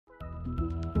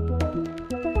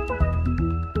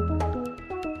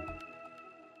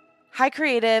Hi,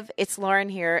 Creative. It's Lauren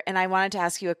here, and I wanted to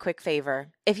ask you a quick favor.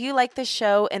 If you like this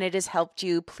show and it has helped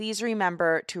you, please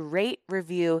remember to rate,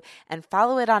 review, and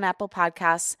follow it on Apple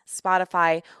Podcasts,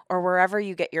 Spotify, or wherever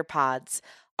you get your pods.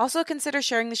 Also, consider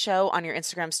sharing the show on your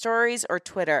Instagram stories or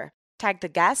Twitter. Tag the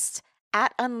guest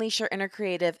at Unleash Your Inner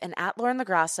Creative and at Lauren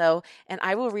LaGrasso, and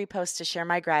I will repost to share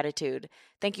my gratitude.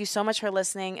 Thank you so much for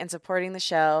listening and supporting the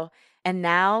show. And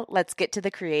now, let's get to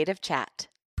the creative chat.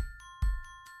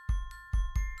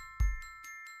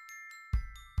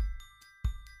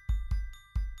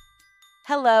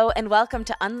 Hello, and welcome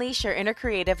to Unleash Your Inner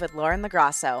Creative with Lauren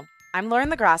LaGrasso. I'm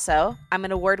Lauren LaGrasso. I'm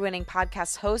an award-winning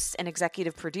podcast host and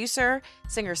executive producer,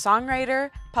 singer-songwriter,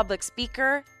 public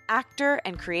speaker, actor,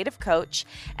 and creative coach,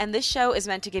 and this show is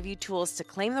meant to give you tools to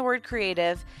claim the word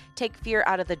creative, take fear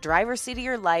out of the driver's seat of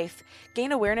your life,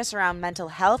 gain awareness around mental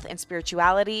health and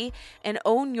spirituality, and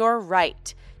own your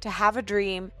right to have a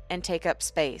dream and take up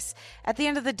space. At the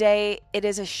end of the day, it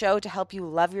is a show to help you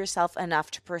love yourself enough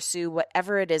to pursue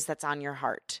whatever it is that's on your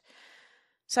heart.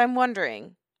 So I'm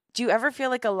wondering, do you ever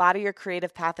feel like a lot of your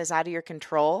creative path is out of your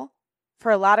control? For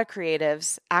a lot of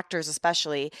creatives, actors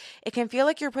especially, it can feel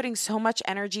like you're putting so much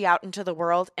energy out into the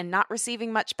world and not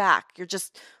receiving much back. You're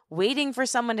just waiting for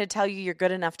someone to tell you you're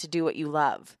good enough to do what you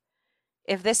love.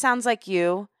 If this sounds like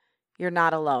you, you're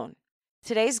not alone.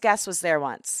 Today's guest was there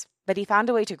once, but he found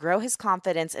a way to grow his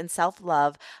confidence and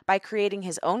self-love by creating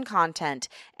his own content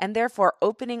and therefore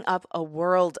opening up a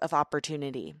world of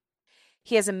opportunity.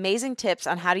 He has amazing tips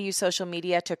on how to use social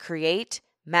media to create,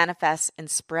 manifest, and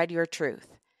spread your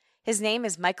truth. His name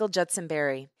is Michael Judson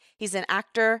Berry. He's an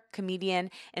actor,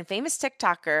 comedian, and famous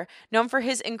TikToker known for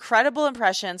his incredible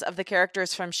impressions of the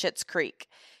characters from Schitt's Creek.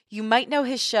 You might know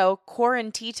his show,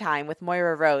 Quarantine Time with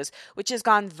Moira Rose, which has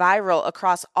gone viral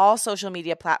across all social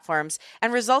media platforms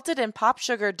and resulted in Pop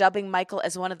Sugar dubbing Michael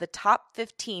as one of the top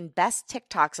 15 best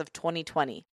TikToks of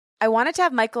 2020. I wanted to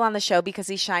have Michael on the show because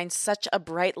he shines such a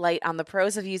bright light on the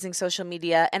pros of using social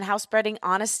media and how spreading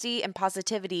honesty and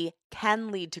positivity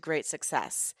can lead to great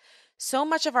success. So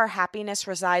much of our happiness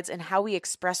resides in how we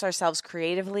express ourselves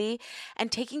creatively,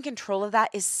 and taking control of that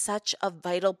is such a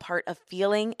vital part of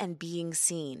feeling and being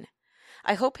seen.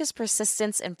 I hope his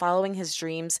persistence in following his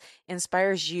dreams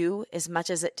inspires you as much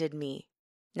as it did me.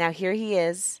 Now here he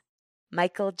is,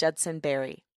 Michael Judson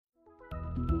Berry.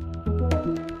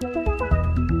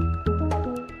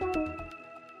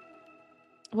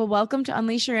 Well, welcome to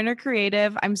Unleash Your Inner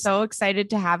Creative. I'm so excited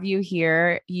to have you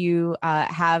here. You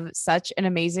have such an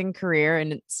amazing career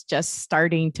and it's just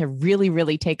starting to really,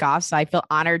 really take off. So I feel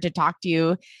honored to talk to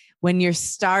you when your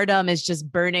stardom is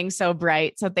just burning so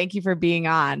bright. So thank you for being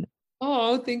on.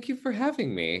 Oh, thank you for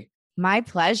having me. My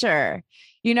pleasure.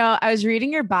 You know, I was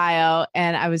reading your bio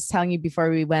and I was telling you before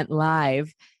we went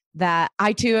live that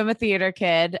I too am a theater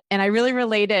kid and I really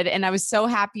related. And I was so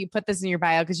happy you put this in your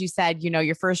bio because you said, you know,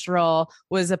 your first role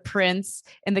was a prince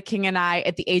in The King and I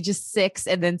at the age of 6,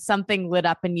 and then something lit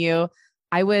up in you.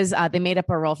 They made up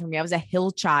a role for me. I was a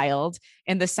hill child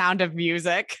in The Sound of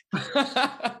Music.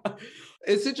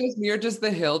 Is it just me or does the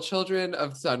Hill Children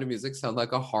of Sound of Music sound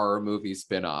like a horror movie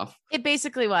spinoff? It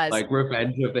basically was. Like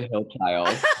Revenge of the Hill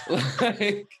Child.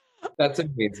 Like, that's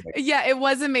amazing. Yeah, it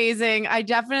was amazing. I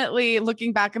definitely,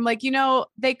 looking back, I'm like, you know,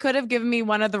 they could have given me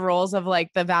one of the roles of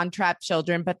like the Von Trapp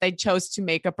children, but they chose to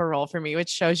make up a role for me, which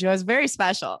shows you I was very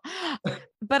special.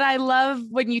 But I love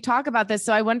when you talk about this.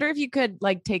 So I wonder if you could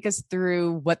like take us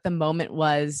through what the moment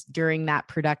was during that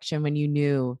production when you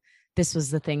knew this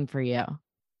was the thing for you.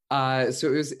 So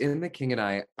it was in The King and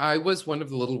I. I was one of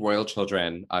the little royal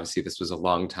children. Obviously, this was a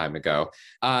long time ago,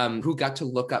 who got to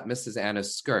look up Mrs.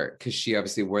 Anna's skirt because she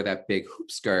obviously wore that big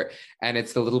hoop skirt. And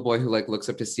it's the little boy who like looks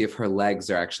up to see if her legs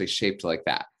are actually shaped like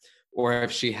that, or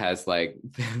if she has like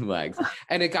thin legs.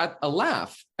 And it got a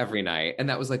laugh every night. And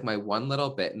that was like my one little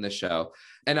bit in the show.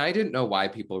 And I didn't know why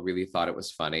people really thought it was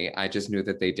funny. I just knew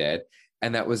that they did.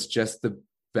 And that was just the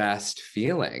best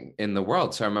feeling in the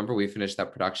world. So I remember we finished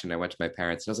that production. I went to my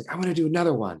parents and I was like, I want to do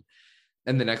another one.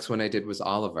 And the next one I did was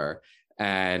Oliver.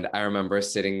 And I remember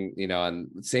sitting, you know, on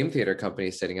the same theater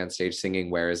company, sitting on stage singing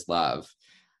Where Is Love?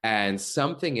 And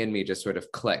something in me just sort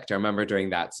of clicked. I remember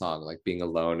during that song, like being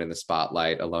alone in the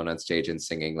spotlight, alone on stage and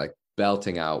singing, like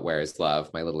belting out Where Is Love,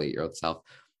 my little 8-year-old self,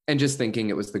 and just thinking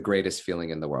it was the greatest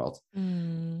feeling in the world.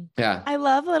 Yeah. I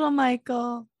love little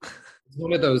Michael. It's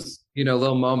one of those, you know,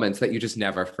 little moments that you just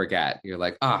never forget. You're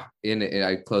like,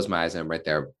 I close my eyes and I'm right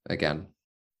there again.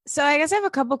 So I guess I have a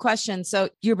couple questions. So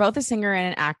you're both a singer and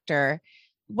an actor.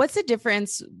 What's the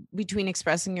difference between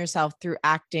expressing yourself through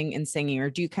acting and singing? Or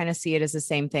do you kind of see it as the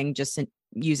same thing, just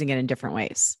using it in different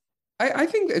ways? I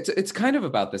think it's kind of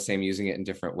about the same, using it in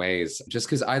different ways, just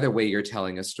because either way you're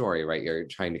telling a story, right? You're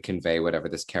trying to convey whatever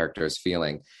this character is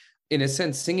feeling. In a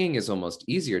sense, singing is almost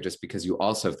easier just because you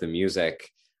also have the music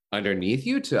underneath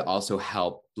you to also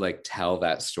help like tell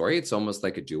that story. It's almost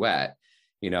like a duet,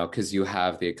 because you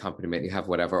have the accompaniment, you have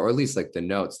whatever, or at least like the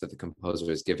notes that the composer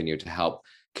has given you to help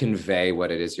convey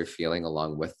what it is you're feeling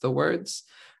along with the words.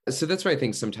 So that's why I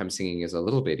think sometimes singing is a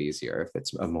little bit easier if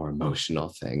it's a more emotional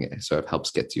thing. It sort of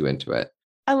helps get you into it.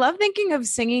 I love thinking of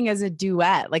singing as a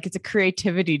duet, like it's a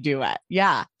creativity duet.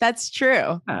 Yeah, that's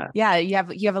true. Yeah. Yeah, you have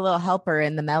a little helper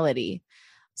in the melody.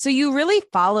 So you really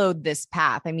followed this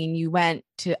path. I mean, you went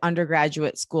to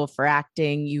undergraduate school for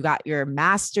acting. You got your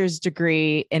master's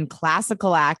degree in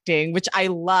classical acting, which I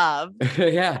love.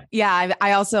 Yeah. Yeah,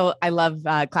 I love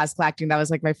classical acting. That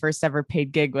was like my first ever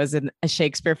paid gig was in a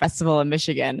Shakespeare festival in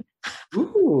Michigan.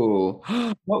 Ooh,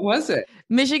 what was it?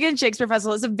 Michigan Shakespeare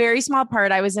Festival is a very small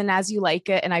part. I was in As You Like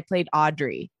It, and I played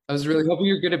Audrey. I was really hoping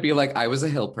you were going to be like, I was a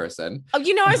hill person. Oh,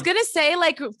 I was gonna say,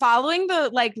 like, following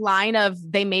the like line of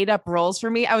they made up roles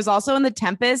for me. I was also in The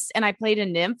Tempest, and I played a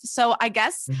nymph. So I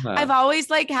guess I've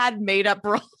always like had made up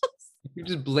roles. You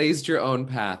just blazed your own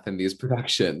path in these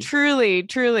productions. Truly,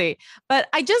 truly. But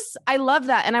I love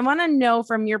that. And I want to know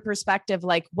from your perspective,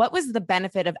 like, what was the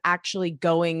benefit of actually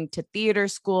going to theater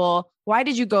school? Why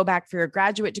did you go back for your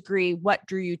graduate degree? What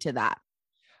drew you to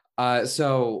that?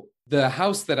 So the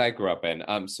house that I grew up in,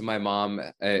 so my mom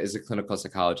is a clinical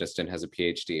psychologist and has a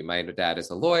PhD. My dad is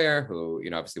a lawyer who,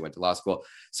 obviously went to law school.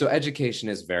 So education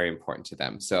is very important to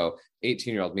them. So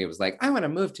 18-year-old me was like, I want to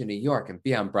move to New York and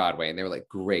be on Broadway. And they were like,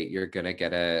 great, you're going to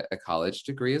get a college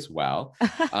degree as well.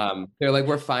 They're like,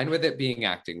 we're fine with it being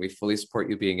acting. We fully support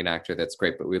you being an actor. That's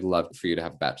great, but we'd love for you to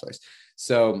have a bachelor's.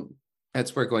 So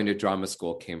that's where going to drama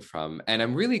school came from. And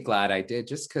I'm really glad I did,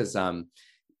 just because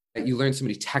you learn so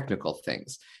many technical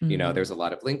things. Mm-hmm. There's a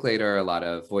lot of Linklater, a lot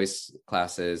of voice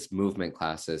classes, movement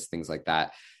classes, things like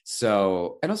that.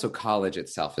 So, and also college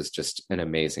itself is just an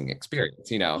amazing experience.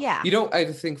 Yeah. You don't, I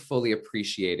think, fully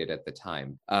appreciate it at the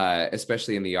time,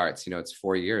 especially in the arts. It's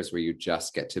 4 years where you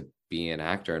just get to be an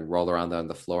actor and roll around on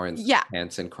the floor and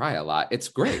dance and cry a lot. It's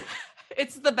great.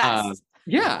 It's the best.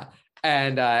 Yeah.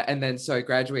 And then so I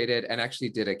graduated and actually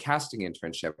did a casting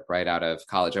internship right out of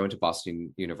college. I went to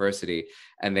Boston University,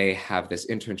 and they have this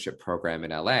internship program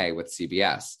in LA with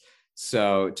CBS.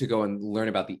 So to go and learn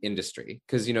about the industry,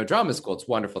 because, drama school, it's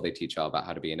wonderful. They teach you all about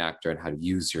how to be an actor and how to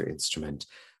use your instrument,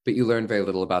 but you learn very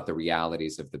little about the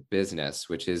realities of the business,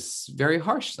 which is very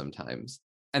harsh sometimes.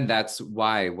 And that's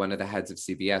why one of the heads of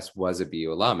CBS was a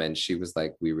BU alum. And she was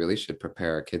like, we really should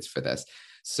prepare our kids for this.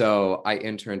 So I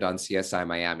interned on CSI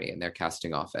Miami in their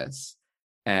casting office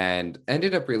and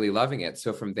ended up really loving it.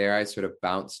 So from there, I sort of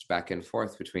bounced back and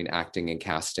forth between acting and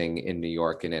casting in New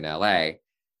York and in LA.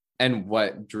 And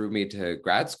what drew me to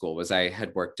grad school was I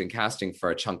had worked in casting for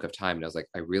a chunk of time. And I was like,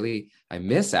 I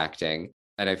miss acting.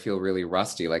 And I feel really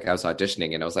rusty. Like I was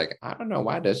auditioning and I was like, I don't know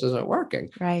why this isn't working.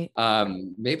 Right.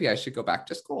 Maybe I should go back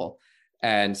to school.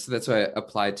 And so that's why I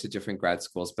applied to different grad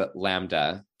schools, but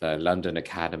LAMDA, the London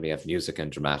Academy of Music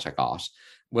and Dramatic Art,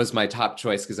 was my top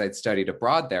choice because I'd studied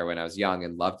abroad there when I was young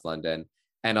and loved London.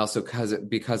 And also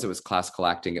because it was classical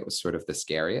acting, it was sort of the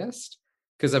scariest.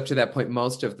 Because up to that point,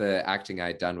 most of the acting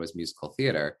I'd done was musical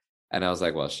theater. And I was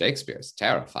like, well, Shakespeare's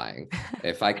terrifying.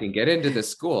 If I can get into this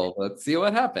school, let's see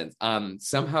what happens.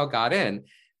 Somehow got in.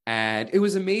 And it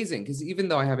was amazing because even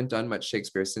though I haven't done much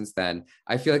Shakespeare since then,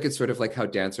 I feel like it's sort of like how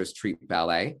dancers treat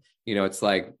ballet. It's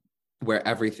like where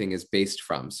everything is based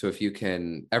from. So if you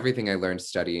can, everything I learned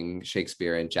studying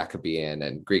Shakespeare and Jacobean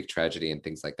and Greek tragedy and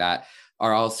things like that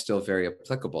are all still very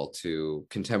applicable to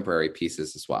contemporary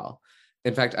pieces as well.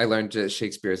 In fact, I learned that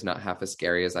Shakespeare is not half as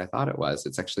scary as I thought it was.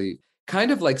 It's actually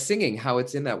kind of like singing, how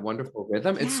it's in that wonderful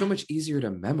rhythm. Yeah. It's so much easier to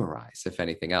memorize, if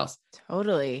anything else.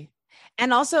 Totally.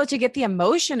 And also to get the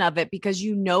emotion of it because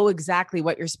you know exactly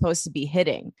what you're supposed to be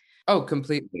hitting. Oh,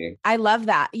 completely. I love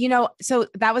that. So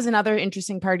that was another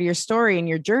interesting part of your story and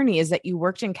your journey is that you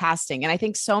worked in casting. And I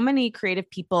think so many creative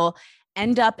people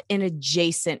end up in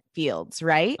adjacent fields,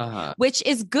 right? Which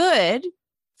is good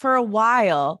for a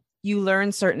while. You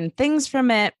learn certain things from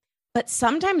it. But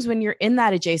sometimes when you're in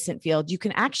that adjacent field, you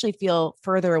can actually feel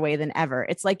further away than ever.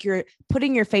 It's like you're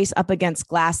putting your face up against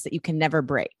glass that you can never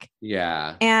break.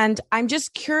 Yeah. And I'm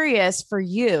just curious for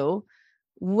you,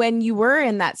 when you were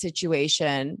in that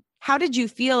situation, how did you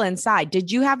feel inside? Did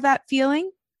you have that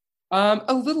feeling?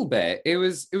 A little bit. It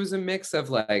was a mix of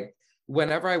like,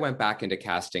 whenever I went back into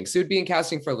casting, so it'd be in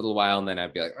casting for a little while and then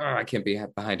I'd be like, oh, I can't be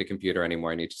behind a computer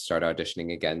anymore. I need to start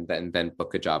auditioning again, then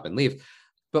book a job and leave.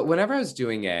 But whenever I was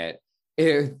doing it,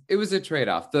 It was a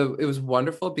trade-off. It was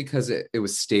wonderful because it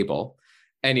was stable.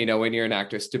 And when you're an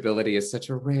actor, stability is such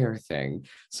a rare thing.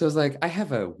 So it's like, I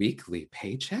have a weekly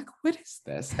paycheck. What is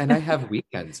this? And I have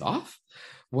weekends off.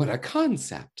 What a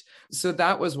concept. So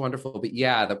that was wonderful. But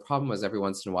yeah, the problem was every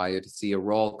once in a while you had to see a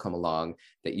role come along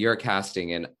that you're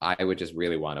casting and I would just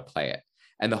really want to play it.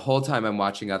 And the whole time I'm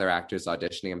watching other actors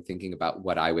auditioning, I'm thinking about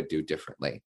what I would do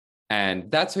differently.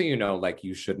 And that's how like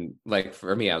you shouldn't, like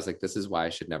for me, I was like, this is why I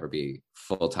should never be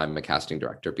full-time a casting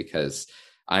director, because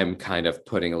I'm kind of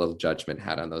putting a little judgment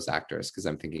hat on those actors because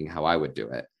I'm thinking how I would do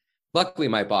it. Luckily,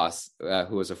 my boss,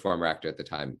 who was a former actor at the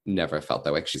time, never felt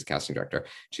that way. She's a casting director.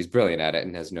 She's brilliant at it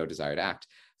and has no desire to act.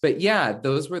 But yeah,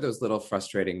 those were those little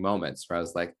frustrating moments where I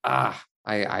was like,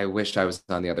 I wish I was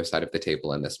on the other side of the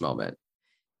table in this moment.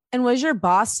 And was your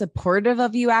boss supportive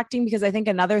of you acting? Because I think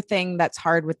another thing that's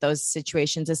hard with those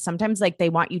situations is sometimes like they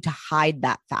want you to hide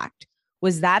that fact.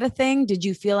 Was that a thing? Did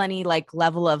you feel any like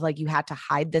level of like you had to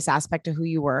hide this aspect of who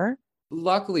you were?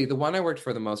 Luckily, the one I worked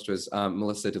for the most was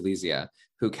Melissa DeLizia,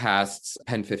 who casts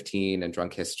Pen 15 and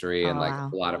Drunk History and Oh, like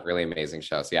wow. a lot of really amazing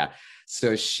shows. Yeah.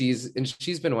 So she's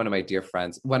been one of my dear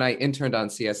friends. When I interned on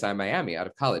CSI Miami out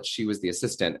of college, she was the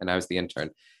assistant and I was the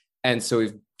intern. And so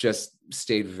we've just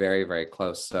stayed very, very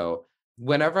close. So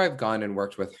whenever I've gone and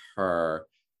worked with her,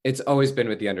 it's always been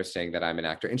with the understanding that I'm an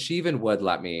actor. And she even would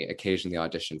let me occasionally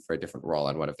audition for a different role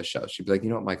on one of the shows. She'd be like, you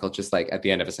know what, Michael, just like at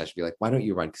the end of a session, be like, why don't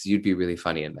you run? Because you'd be really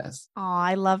funny in this. Oh,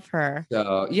 I love her.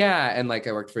 So yeah. And like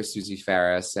I worked for Susie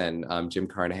Ferris and Jim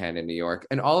Carnahan in New York.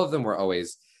 And all of them were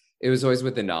always, it was always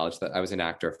with the knowledge that I was an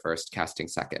actor first, casting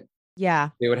second. Yeah.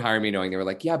 They would hire me knowing they were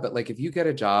like, yeah, but like if you get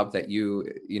a job that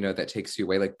that takes you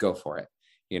away, like go for it.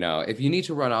 If you need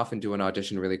to run off and do an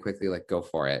audition really quickly, like go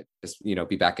for it. Just,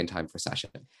 be back in time for session.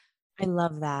 I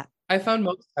love that. I found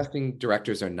most casting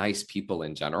directors are nice people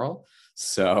in general.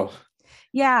 So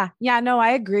Yeah. Yeah. No,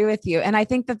 I agree with you. And I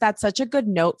think that that's such a good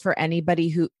note for anybody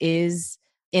who is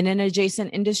in an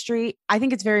adjacent industry. I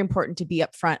think it's very important to be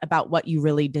upfront about what you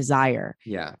really desire.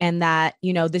 yeah. And that,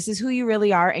 this is who you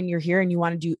really are and you're here and you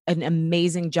want to do an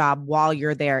amazing job while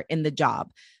you're there in the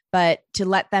job. But to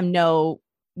let them know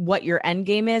what your end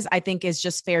game is, I think is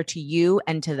just fair to you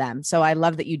and to them. So I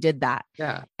love that you did that.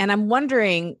 Yeah. And I'm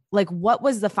wondering, like, what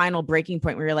was the final breaking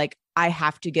point where you're like, I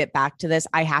have to get back to this.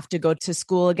 I have to go to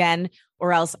school again,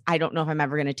 or else I don't know if I'm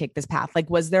ever going to take this path. Like,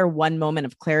 was there one moment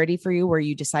of clarity for you where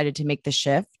you decided to make the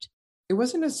shift? It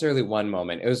wasn't necessarily one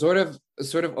moment. It was sort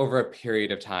of over a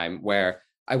period of time where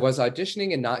I was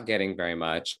auditioning and not getting very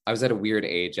much. I was at a weird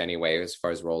age anyway, as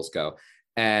far as roles go,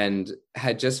 and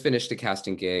had just finished a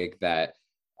casting gig that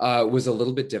was a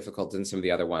little bit difficult than some of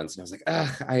the other ones. And I was like,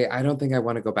 I don't think I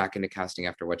want to go back into casting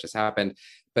after what just happened,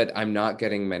 but I'm not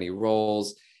getting many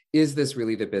roles. Is this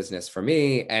really the business for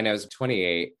me? And I was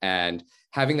 28 and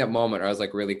having that moment where I was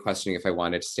like really questioning if I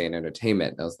wanted to stay in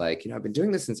entertainment. And I was like, I've been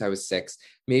doing this since I was 6.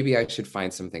 Maybe I should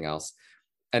find something else.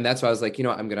 And that's why I was like, I'm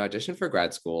going to audition for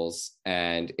grad schools.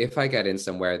 And if I get in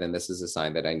somewhere, then this is a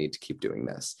sign that I need to keep doing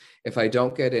this. If I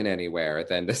don't get in anywhere,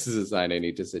 then this is a sign I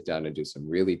need to sit down and do some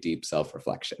really deep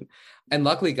self-reflection. And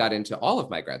luckily got into all of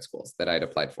my grad schools that I'd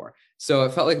applied for. So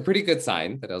it felt like a pretty good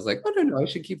sign that I was like, oh, no, I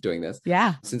should keep doing this.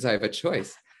 Yeah. Since I have a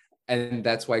choice. And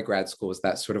that's why grad school was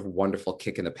that sort of wonderful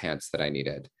kick in the pants that I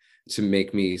needed to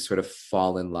make me sort of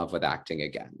fall in love with acting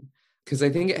again. Because I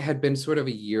think it had been sort of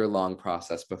a year-long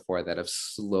process before that of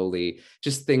slowly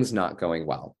just things not going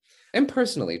well. And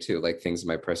personally too, like things in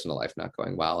my personal life not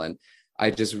going well. And I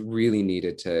just really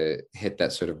needed to hit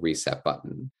that sort of reset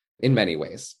button in many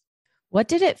ways. What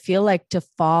did it feel like to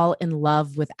fall in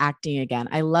love with acting again?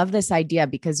 I love this idea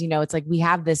because, it's like we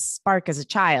have this spark as a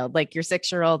child, like your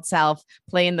 6-year-old self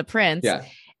playing the prince. Yeah.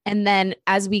 And then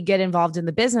as we get involved in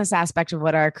the business aspect of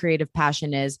what our creative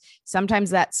passion is,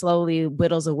 sometimes that slowly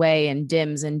whittles away and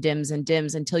dims and dims and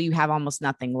dims until you have almost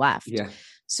nothing left. Yeah.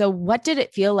 So what did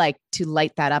it feel like to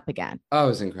light that up again? Oh, it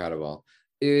was incredible.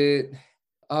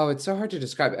 It's so hard to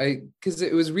describe. Because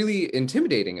it was really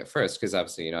intimidating at first, because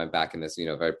obviously, I'm back in this,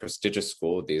 very prestigious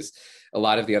school. A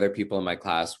lot of the other people in my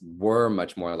class were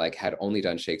much more like, had only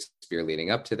done Shakespeare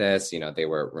leading up to this.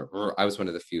 I was one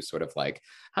of the few sort of like,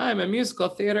 hi, I'm a musical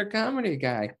theater comedy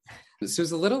guy. So it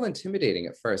was a little intimidating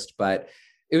at first, but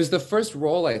it was the first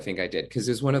role I think I did, because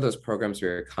it was one of those programs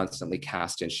where you're constantly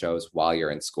cast in shows while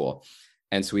you're in school.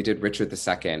 And so we did Richard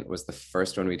II was the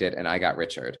first one we did, and I got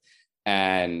Richard.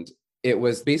 And it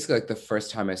was basically like the first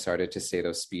time I started to say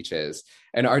those speeches.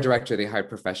 And our director, they hired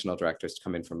professional directors to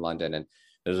come in from London. And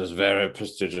there's this very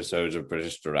prestigious older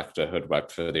British director who had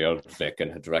worked for the Old Vic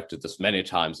and had directed this many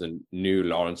times and knew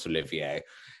Laurence Olivier.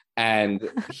 And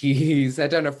he sat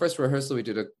down at first rehearsal. We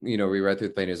did we read through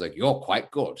the play and he was like, you're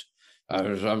quite good.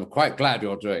 I'm quite glad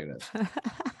you're doing this.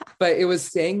 But it was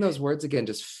saying those words again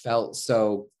just felt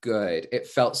so good. It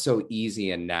felt so easy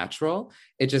and natural.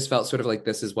 It just felt sort of like,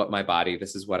 this is what my body,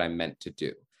 this is what I'm meant to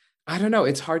do. I don't know.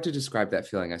 It's hard to describe that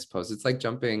feeling, I suppose. It's like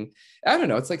jumping, I don't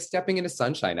know. It's like stepping into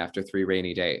sunshine after 3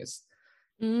 rainy days.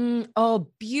 Oh,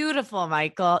 beautiful,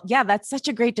 Michael. Yeah, that's such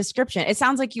a great description. It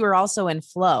sounds like you were also in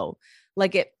flow.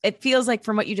 Like it feels like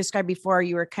from what you described before,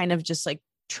 you were kind of just like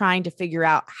trying to figure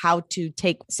out how to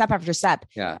take step after step.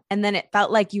 Yeah. And then it felt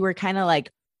like you were kind of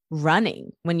like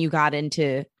running when you got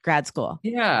into grad school.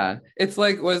 Yeah. It's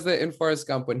like, was it in Forrest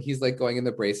Gump when he's like going and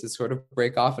the braces sort of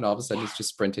break off and all of a sudden he's just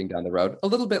sprinting down the road? A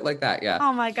little bit like that. Yeah.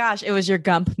 Oh my gosh, it was your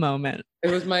Gump moment.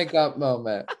 It was my gut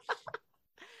moment.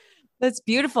 That's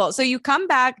beautiful. So you come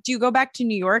back, do you go back to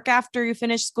New York after you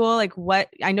finish school? Like what?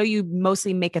 I know you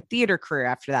mostly make a theater career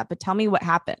after that, but tell me what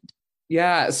happened.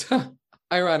 Yeah. So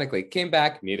ironically, came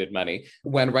back, needed money,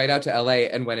 went right out to LA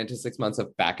and went into 6 months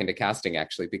of back into casting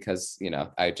actually, because,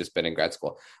 I had just been in grad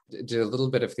school. Did a little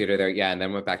bit of theater there. Yeah. And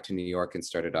then went back to New York and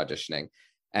started auditioning.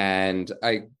 And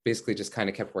I basically just kind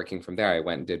of kept working from there. I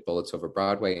went and did Bullets Over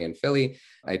Broadway in Philly.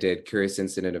 I did Curious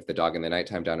Incident of the Dog in the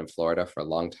Nighttime down in Florida for a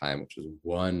long time, which was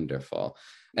wonderful.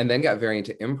 And then got very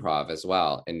into improv as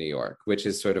well in New York, which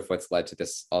is sort of what's led to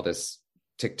all this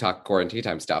TikTok quarantine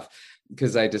time stuff,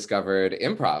 because I discovered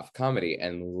improv comedy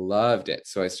and loved it.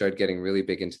 So I started getting really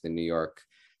big into the New York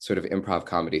sort of improv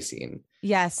comedy scene.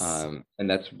 Yes. And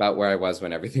that's about where I was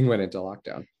when everything went into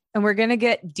lockdown. And we're going to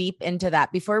get deep into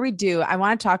that. Before we do, I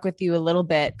want to talk with you a little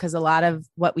bit because a lot of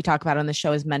what we talk about on the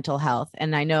show is mental health.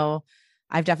 And I know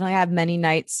I've definitely had many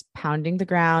nights pounding the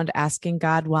ground, asking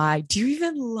God, why? Do you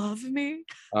even love me?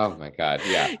 Oh my God.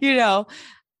 Yeah.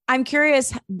 I'm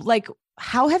curious, like,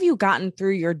 how have you gotten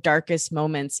through your darkest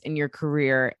moments in your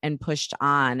career and pushed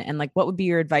on? And like, what would be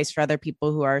your advice for other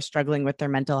people who are struggling with their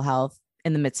mental health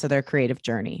in the midst of their creative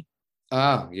journey?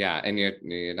 Oh yeah. And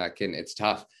you're not kidding. It's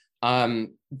tough.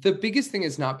 The biggest thing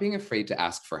is not being afraid to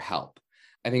ask for help.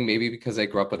 I think maybe because I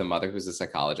grew up with a mother who's a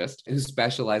psychologist who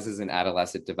specializes in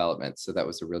adolescent development. So that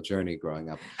was a real journey growing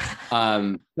up.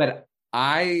 But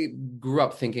I grew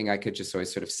up thinking I could just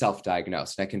always sort of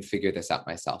self-diagnose and I can figure this out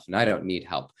myself and I don't need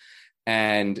help.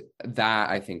 And that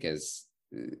I think it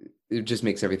just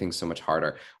makes everything so much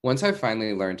harder. Once I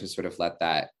finally learned to sort of let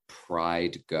that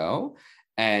pride go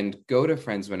and go to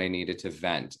friends when I needed to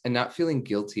vent and not feeling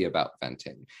guilty about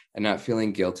venting and not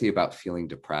feeling guilty about feeling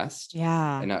depressed.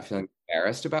 Yeah. And not feeling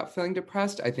embarrassed about feeling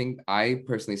depressed. I think I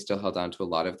personally still held on to a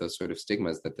lot of those sort of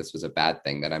stigmas that this was a bad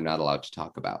thing that I'm not allowed to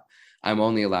talk about. I'm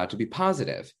only allowed to be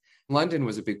positive. London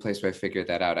was a big place where I figured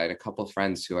that out. I had a couple of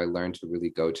friends who I learned to really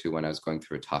go to when I was going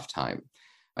through a tough time.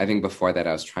 I think before that,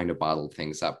 I was trying to bottle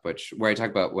things up, where I talk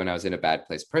about when I was in a bad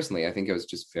place personally, I think I was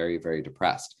just very, very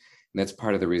depressed. And that's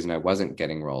part of the reason I wasn't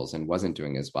getting roles and wasn't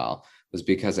doing as well, was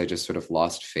because I just sort of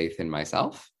lost faith in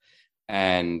myself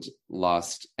and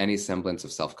lost any semblance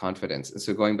of self-confidence. And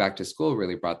so going back to school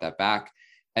really brought that back.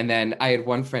 And then I had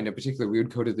one friend in particular, we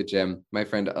would go to the gym, my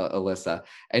friend Alyssa,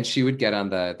 and she would get on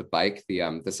the bike,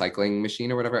 the cycling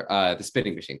machine or whatever, the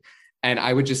spinning machine. And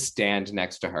I would just stand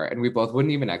next to her and we both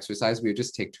wouldn't even exercise. We would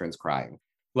just take turns crying.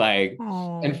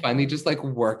 And finally just like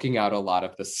working out a lot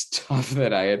of the stuff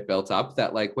that I had built up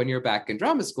that like when you're back in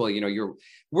drama school, you're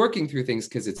working through things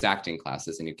because it's acting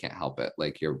classes and you can't help it.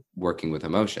 Like you're working with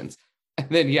emotions. And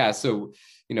then, so,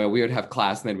 we would have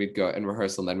class and then we'd go and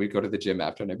rehearsal and then we'd go to the gym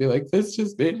after and I'd be like, this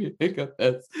just made me think of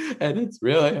this and it's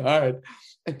really hard.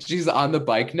 And she's on the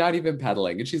bike, not even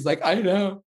pedaling. And she's like, I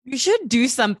know. You should do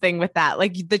something with that.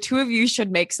 Like the two of you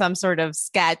should make some sort of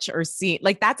sketch or scene.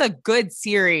 Like that's a good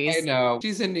series. I know.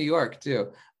 She's in New York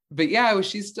too. But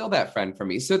she's still that friend for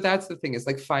me. So that's the thing, is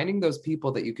like finding those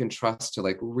people that you can trust to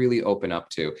like really open up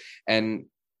to and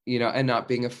not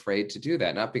being afraid to do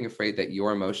that, not being afraid that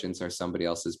your emotions are somebody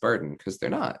else's burden, because they're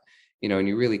not, and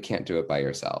you really can't do it by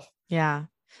yourself. Yeah.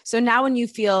 So now when you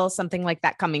feel something like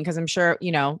that coming, because I'm sure,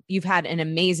 you've had an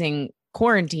amazing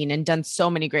quarantine and done so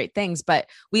many great things, but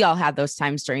we all had those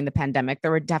times during the pandemic.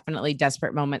 There were definitely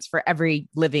desperate moments for every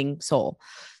living soul.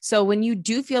 So when you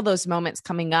do feel those moments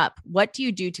coming up, what do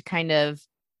you do to kind of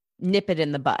nip it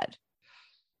in the bud?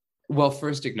 Well,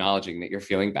 first acknowledging that you're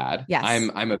feeling bad. Yes. I'm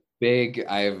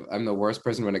the worst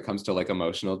person when it comes to like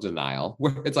emotional denial,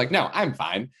 where it's like, no, I'm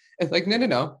fine. It's like,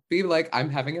 no. Be like, I'm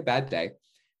having a bad day.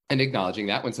 And acknowledging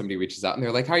that when somebody reaches out and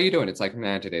they're like, how are you doing? It's like,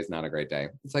 nah, today's not a great day.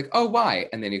 It's like, oh, why?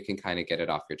 And then you can kind of get it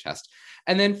off your chest.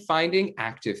 And then finding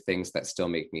active things that still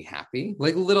make me happy,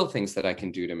 like little things that I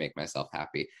can do to make myself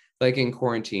happy. Like in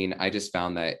quarantine, I just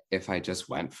found that if I just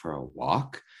went for a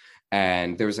walk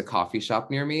and there was a coffee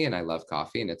shop near me and I love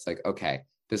coffee, and it's like, okay,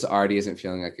 This already isn't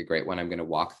feeling like a great one. I'm going to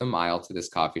walk the mile to this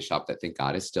coffee shop that thank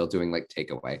God is still doing like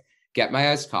takeaway, get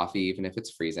my iced coffee, even if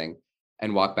it's freezing,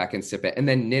 and walk back and sip it. And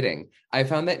then knitting. I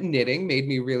found that knitting made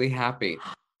me really happy.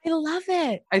 I love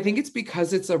it. I think it's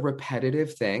because it's a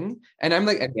repetitive thing. And I'm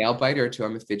like a nail biter too.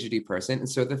 I'm a fidgety person. And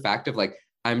so the fact of like,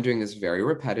 I'm doing this very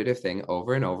repetitive thing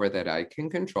over and over that I can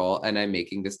control. And I'm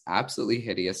making this absolutely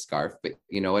hideous scarf, but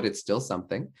you know what? It's still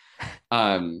something.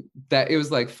 That it was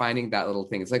like finding that little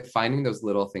thing. It's like finding those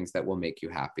little things that will make you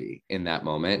happy in that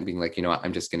moment and being like, you know what?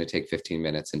 I'm just going to take 15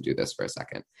 minutes and do this for a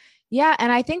second. Yeah.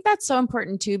 And I think that's so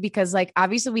important too, because like,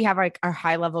 obviously we have like our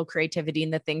high level creativity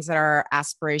and the things that are our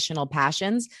aspirational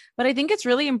passions, but I think it's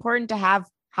really important to have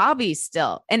hobbies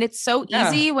still. And it's so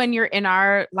easy when you're in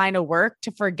our line of work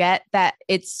to forget that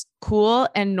it's cool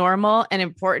and normal and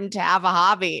important to have a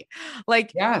hobby.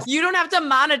 Like you don't have to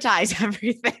monetize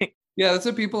everything. Yeah, that's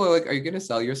what people are like, are you going to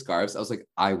sell your scarves? I was like,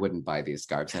 I wouldn't buy these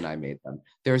scarves, and I made them.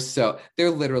 They're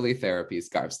literally therapy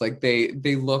scarves. Like they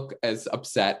look as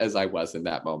upset as I was in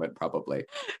that moment, probably.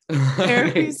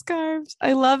 Therapy scarves.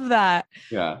 I love that.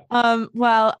 Yeah.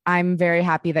 Well, I'm very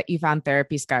happy that you found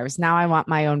therapy scarves. Now I want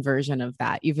my own version of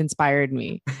that. You've inspired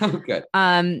me. Oh, good.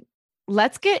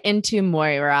 Let's get into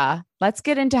Moira. Let's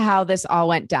get into how this all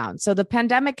went down. So the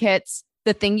pandemic hits,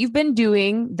 the thing you've been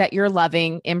doing that you're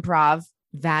loving, improv,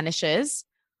 vanishes.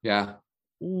 Yeah.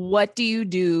 What do you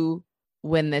do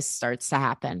when this starts to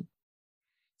happen?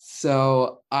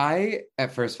 So I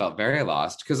at first felt very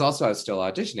lost because also I was still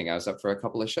auditioning. I was up for a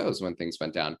couple of shows when things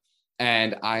went down.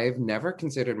 And I've never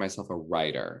considered myself a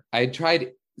writer. I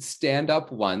tried stand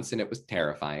up once and it was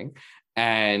terrifying.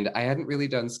 And I hadn't really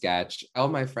done sketch. All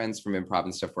my friends from improv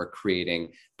and stuff were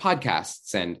creating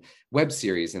podcasts and web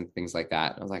series and things like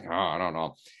that. I was like, oh, I don't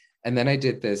know. And then I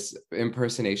did this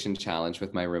impersonation challenge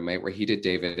with my roommate where he did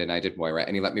David and I did Moira,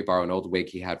 and he let me borrow an old wig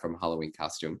he had from a Halloween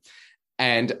costume.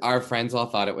 And our friends all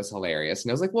thought it was hilarious.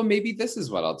 And I was like, well, maybe this is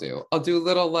what I'll do. I'll do a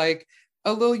little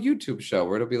YouTube show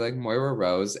where it'll be like Moira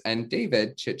Rose and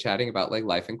David chit-chatting about like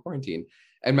life in quarantine.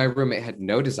 And my roommate had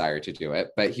no desire to do it,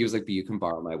 but he was like, but you can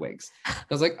borrow my wigs. I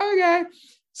was like, okay.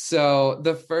 So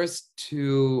the first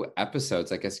 2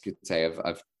 episodes, I guess you could say,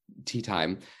 of Tea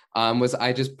Time, was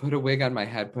I just put a wig on my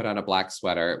head, put on a black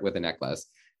sweater with a necklace,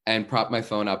 and propped my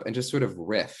phone up and just sort of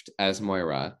riffed as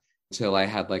Moira until I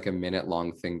had like a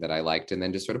minute-long thing that I liked, and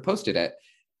then just sort of posted it,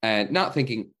 and not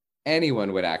thinking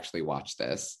anyone would actually watch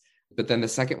this. But then the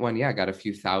second one, got a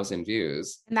few thousand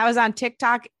views. And that was on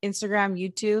TikTok, Instagram,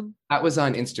 YouTube? That was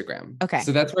on Instagram. Okay.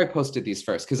 So that's where I posted these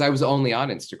first, because I was only on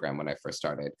Instagram when I first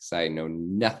started, because I know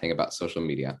nothing about social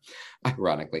media,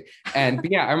 ironically. But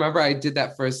yeah, I remember I did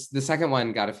that first. The second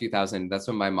one got a few thousand. That's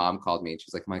when my mom called me and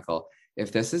she's like, Michael,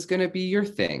 if this is going to be your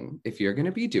thing, if you're going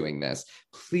to be doing this,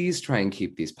 please try and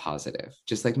keep these positive.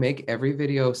 Just like make every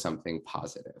video something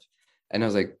positive. And I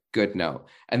was like, good, no.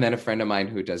 And then a friend of mine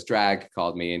who does drag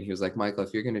called me and he was like, Michael,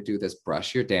 if you're going to do this,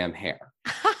 brush your damn hair.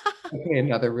 Okay,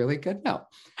 another really good no.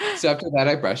 So after that,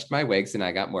 I brushed my wigs and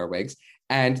I got more wigs.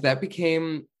 And that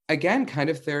became, again, kind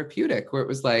of therapeutic, where it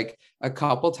was like a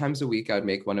couple times a week, I would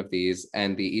make one of these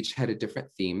and they each had a different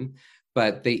theme,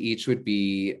 but they each would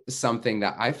be something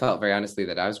that I felt very honestly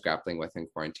that I was grappling with in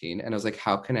quarantine. And I was like,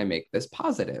 how can I make this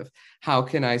positive? How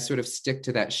can I sort of stick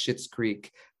to that Schitt's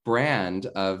Creek brand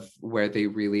of where they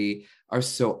really are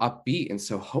so upbeat and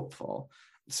so hopeful?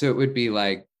 So it would be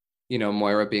like, you know,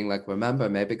 Moira being like, remember,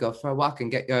 maybe go for a walk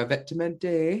and get your vitamin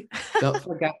D. Don't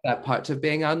forget that part of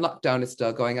being on lockdown is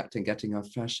still going out and getting your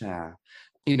fresh air.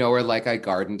 You know, or like I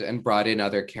gardened and brought in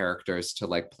other characters to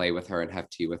like play with her and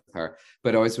have tea with her,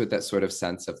 but always with that sort of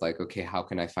sense of like, okay, how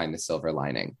can I find the silver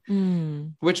lining?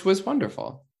 Which was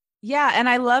wonderful. Yeah. And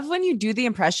I love when you do the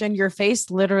impression, your face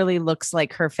literally looks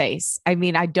like her face. I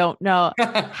mean, I don't know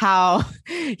how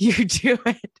you do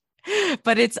it,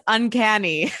 but it's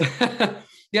uncanny.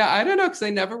 Yeah, I don't know, because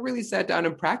I never really sat down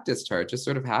and practiced her. It just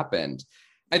sort of happened.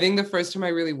 I think the first time I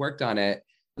really worked on it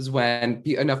was when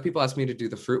enough people asked me to do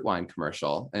the fruit wine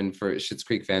commercial. And for Schitt's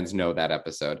Creek fans know that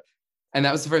episode. And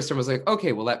that was the first time I was like,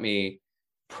 okay, well, let me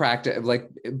practice, like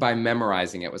by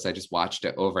memorizing it I just watched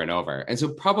it over and over. And so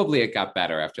probably it got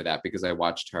better after that because I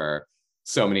watched her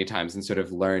so many times and sort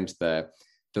of learned the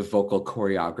vocal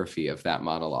choreography of that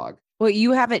monologue. Well,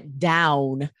 you have it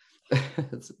down.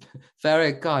 It's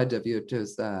very kind of you to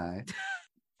say.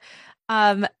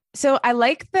 So I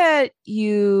like that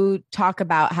you talk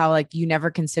about how like you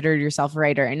never considered yourself a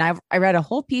writer. And I read a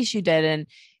whole piece you did, and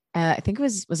I think it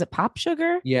was it Pop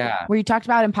Sugar? Yeah. Where you talked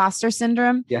about imposter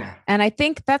syndrome. Yeah. And I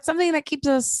think that's something that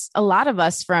keeps a lot of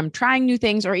us from trying new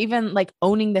things or even like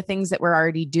owning the things that we're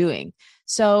already doing.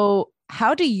 So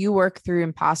How do you work through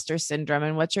imposter syndrome,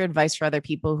 and what's your advice for other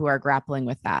people who are grappling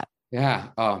with that? Yeah.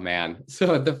 Oh man.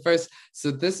 So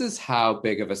this is how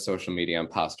big of a social media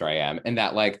imposter I am. And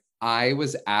that like I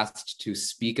was asked to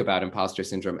speak about imposter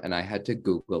syndrome and I had to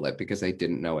Google it because I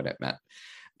didn't know what it meant.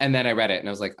 And then I read it and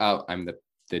I was like, oh, I'm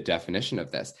the definition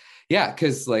of this. Yeah.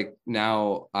 Cause like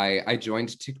now I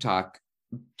joined TikTok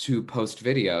to post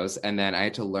videos and then I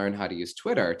had to learn how to use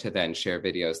Twitter to then share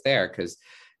videos there. Cause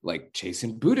like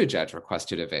Jason Buttigieg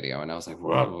requested a video and I was like,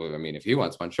 whoa, I mean, if he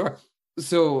wants one, sure.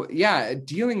 So yeah,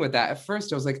 dealing with that at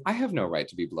first, I was like, I have no right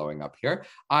to be blowing up here.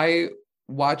 I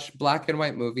watch black and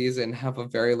white movies and have a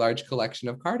very large collection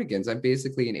of cardigans. I'm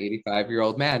basically an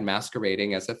 85-year-old man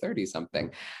masquerading as a 30 something.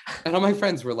 And all my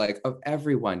friends were like, of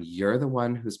everyone, you're the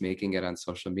one who's making it on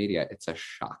social media. It's a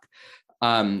shock.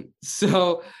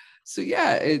 So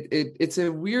yeah, it's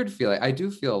a weird feeling. I do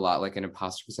feel a lot like an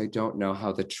imposter because I don't know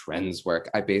how the trends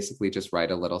work. I basically just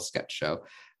write a little sketch show.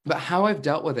 But how I've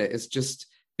dealt with it is just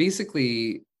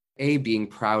basically being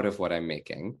proud of what I'm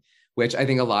making, which I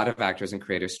think a lot of actors and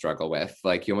creators struggle with.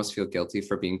 Like you almost feel guilty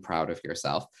for being proud of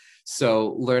yourself.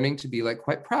 So learning to be like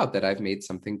quite proud that I've made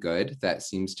something good that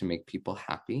seems to make people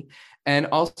happy, and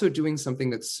also doing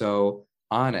something that's so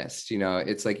honest.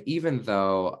 It's like, even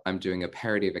though I'm doing a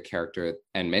parody of a character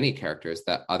and many characters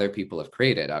that other people have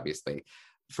created, obviously,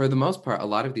 for the most part, a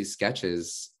lot of these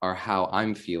sketches are how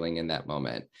I'm feeling in that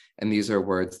moment. And these are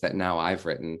words that now I've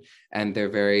written, and they're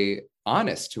very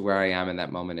honest to where I am in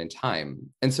that moment in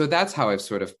time. And so that's how I've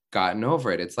sort of gotten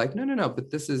over it. It's like, no,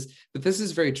 but this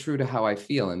is very true to how I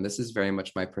feel. And this is very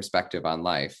much my perspective on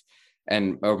life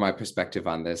or my perspective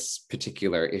on this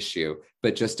particular issue,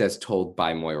 but just as told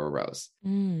by Moira Rose.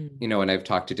 And I've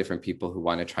talked to different people who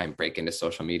want to try and break into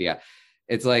social media.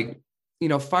 It's like,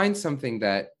 find something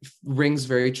that rings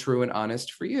very true and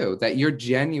honest for you, that you're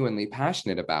genuinely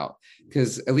passionate about.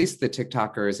 Because at least the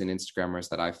TikTokers and Instagrammers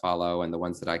that I follow and the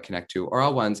ones that I connect to are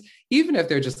all ones, even if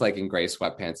they're just like in gray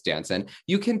sweatpants dancing,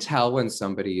 you can tell when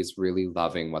somebody is really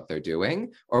loving what they're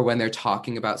doing or when they're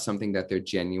talking about something that they're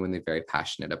genuinely very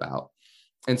passionate about.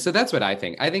 And so that's what I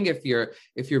think. I think if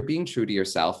you're being true to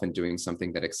yourself and doing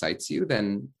something that excites you,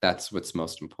 then that's what's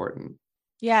most important.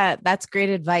 Yeah, that's great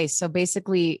advice. So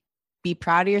basically, be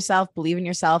proud of yourself, believe in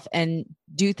yourself, and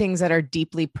do things that are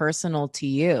deeply personal to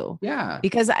you. Yeah.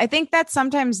 Because I think that's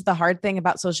sometimes the hard thing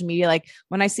about social media. Like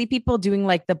when I see people doing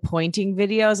like the pointing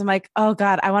videos, I'm like, oh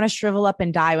God, I want to shrivel up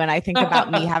and die when I think about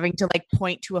me having to like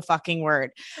point to a fucking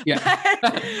word. Yeah.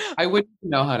 I wouldn't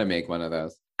know how to make one of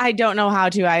those. I don't know how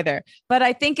to either. But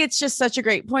I think it's just such a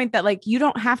great point that like, you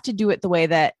don't have to do it the way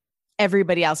that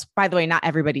everybody else, by the way, not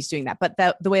everybody's doing that, but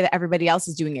the way that everybody else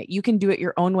is doing it. You can do it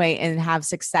your own way and have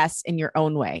success in your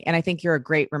own way. And I think you're a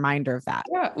great reminder of that.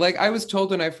 Yeah. Like I was told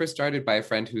when I first started by a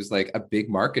friend who's like a big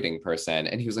marketing person,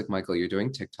 and he was like, Michael, you're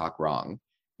doing TikTok wrong.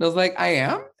 And I was like, I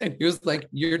am? And he was like,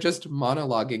 you're just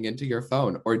monologuing into your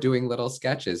phone or doing little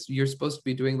sketches. You're supposed to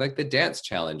be doing like the dance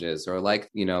challenges or like,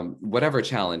 whatever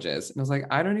challenges. And I was like,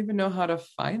 I don't even know how to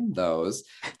find those,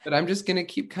 but I'm just going to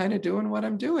keep kind of doing what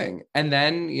I'm doing. And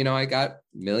then, I got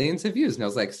millions of views and I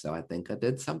was like, so I think I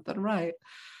did something right.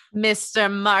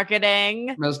 Mr.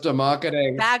 Marketing. Mr.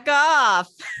 Marketing. Back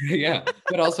off. Yeah.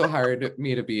 But also hired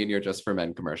me to be in your Just for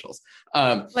Men commercials.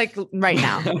 Like right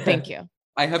now. Thank you.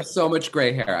 I have so much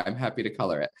gray hair. I'm happy to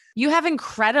color it. You have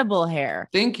incredible hair.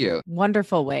 Thank you.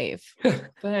 Wonderful wave.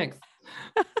 Thanks.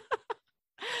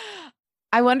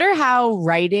 I wonder how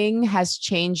writing has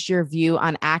changed your view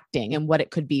on acting and what it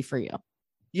could be for you.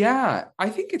 Yeah, I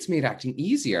think it's made acting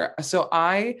easier. So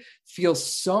I feel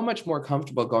so much more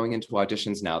comfortable going into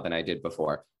auditions now than I did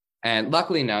before. And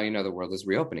luckily now, the world is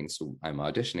reopening. So I'm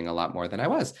auditioning a lot more than I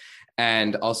was.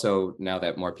 And also now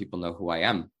that more people know who I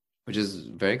am, which is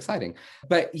very exciting.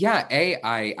 But yeah,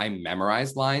 I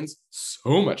memorize lines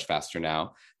so much faster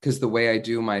now because the way I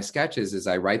do my sketches is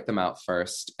I write them out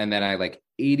first and then I like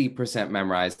 80%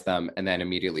 memorize them and then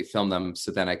immediately film them.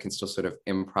 So then I can still sort of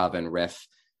improv and riff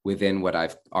within what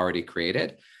I've already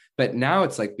created. But now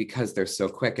it's like, because they're so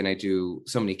quick and I do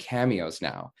so many cameos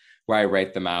now where I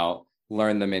write them out,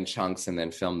 learn them in chunks and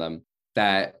then film them,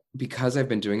 that because I've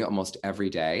been doing it almost every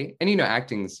day, and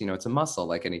acting's, it's a muscle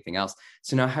like anything else.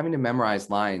 So now having to memorize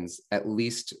lines, at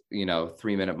least,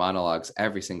 3-minute monologues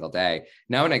every single day.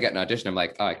 Now when I get an audition, I'm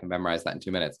like, oh, I can memorize that in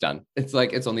 2 minutes, done. It's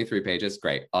like, it's only 3 pages.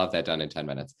 Great. I'll have that done in 10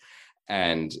 minutes.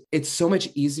 And it's so much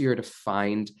easier to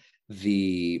find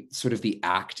the sort of the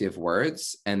active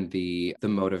words and the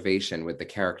motivation with the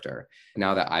character.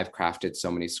 Now that I've crafted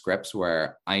so many scripts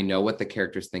where I know what the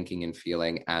character's thinking and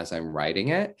feeling as I'm writing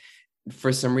it,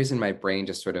 for some reason, my brain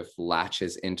just sort of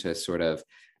latches into sort of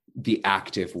the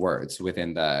active words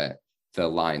within the the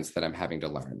lines that I'm having to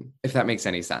learn, if that makes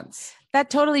any sense. That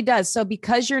totally does. So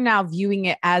because you're now viewing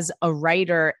it as a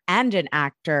writer and an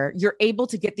actor, you're able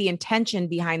to get the intention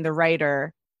behind the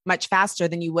writer much faster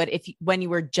than you would when you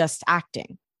were just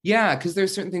acting. Yeah, because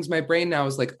there's certain things my brain now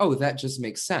is like, oh, that just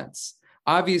makes sense.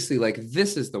 Obviously, like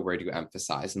this is the word you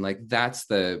emphasize, and like that's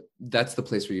the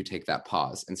place where you take that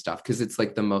pause and stuff, because it's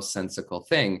like the most sensical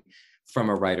thing from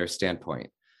a writer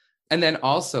standpoint. And then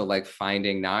also like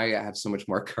finding now I have so much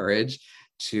more courage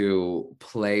to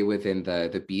play within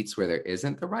the beats where there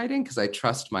isn't the writing, because I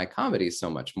trust my comedy so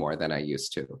much more than I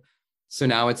used to. So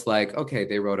now it's like, okay,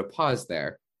 they wrote a pause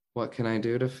there. What can I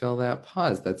do to fill that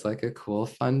pause? That's like a cool,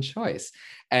 fun choice.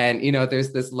 And,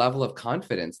 there's this level of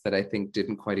confidence that I think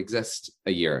didn't quite exist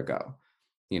a year ago.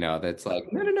 That's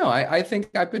like, no. I think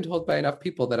I've been told by enough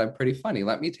people that I'm pretty funny.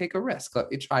 Let me take a risk.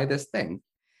 Let me try this thing.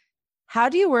 How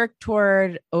do you work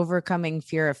toward overcoming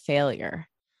fear of failure?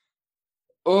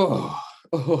 Oh,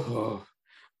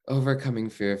 overcoming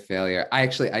fear of failure. I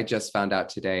just found out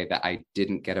today that I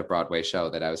didn't get a Broadway show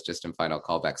that I was just in final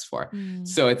callbacks for.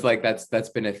 So it's like, that's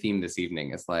been a theme this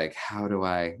evening. It's like, how do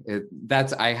I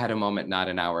had a moment not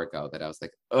an hour ago that I was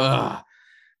like, ugh,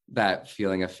 that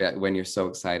feeling of when you're so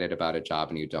excited about a job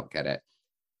and you don't get it.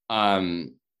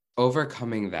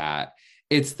 Overcoming that,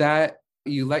 it's that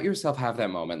you let yourself have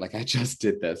that moment. Like I just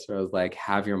did this where I was like,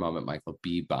 have your moment, Michael,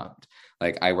 be bummed.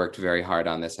 Like I worked very hard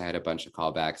on this. I had a bunch of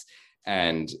callbacks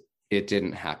and it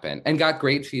didn't happen, and got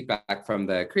great feedback from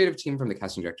the creative team, from the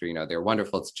casting director. They're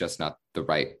wonderful. It's just not the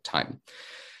right time,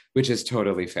 which is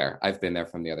totally fair. I've been there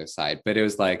from the other side, but it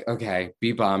was like, okay,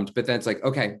 be bummed. But then it's like,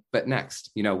 okay, but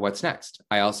next, what's next?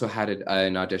 I also had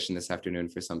an audition this afternoon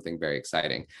for something very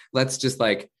exciting. Let's just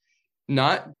like,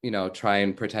 not, try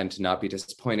and pretend to not be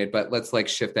disappointed, but let's like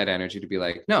shift that energy to be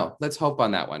like, no, let's hope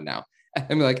on that one now.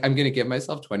 I'm like, I'm going to give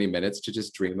myself 20 minutes to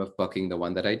just dream of booking the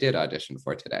one that I did audition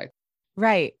for today.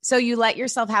 Right. So you let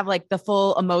yourself have like the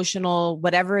full emotional,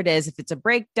 whatever it is, if it's a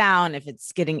breakdown, if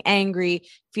it's getting angry,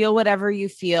 feel whatever you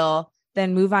feel,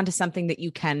 then move on to something that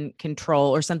you can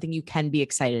control or something you can be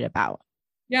excited about.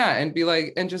 Yeah. And be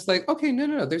like, and just like, okay,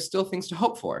 no, there's still things to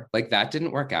hope for. Like that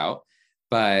didn't work out,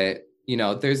 but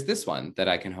there's this one that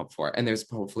I can hope for. And there's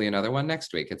hopefully another one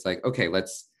next week. It's like, okay,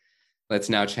 let's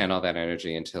now channel that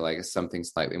energy into like something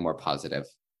slightly more positive.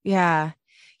 Yeah.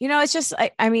 It's just,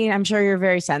 I mean, I'm sure you're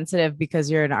very sensitive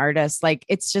because you're an artist. Like,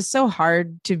 it's just so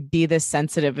hard to be this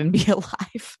sensitive and be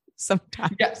alive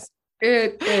sometimes. Yes,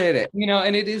 it,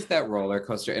 and it is that roller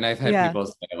coaster. And I've had people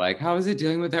say like, how is it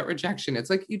dealing with that rejection? It's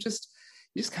like, you just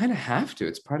kind of have to,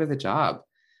 it's part of the job,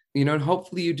 and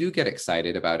hopefully you do get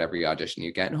excited about every audition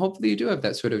you get. And hopefully you do have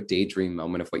that sort of daydream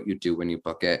moment of what you do when you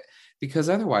book it, because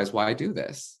otherwise, why do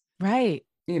this? Right.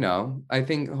 I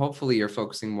think hopefully you're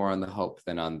focusing more on the hope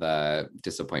than on the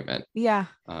disappointment. Yeah.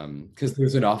 Because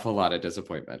there's an awful lot of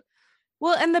disappointment.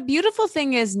 Well, and the beautiful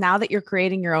thing is now that you're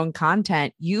creating your own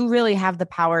content, you really have the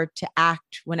power to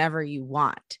act whenever you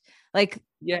want. Like,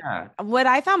 yeah, what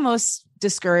I found most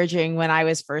discouraging when I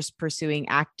was first pursuing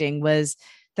acting was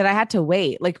that I had to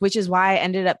wait, like, which is why I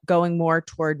ended up going more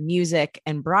toward music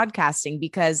and broadcasting,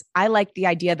 because I liked the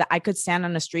idea that I could stand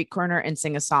on a street corner and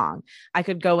sing a song. I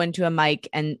could go into a mic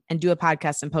and do a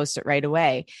podcast and post it right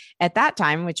away. At that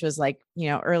time, which was like,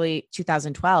 early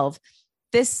 2012,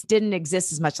 this didn't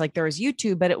exist as much. Like there was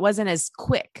YouTube, but it wasn't as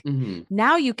quick. Mm-hmm.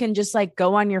 Now you can just like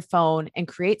go on your phone and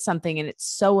create something. And it's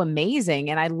so amazing.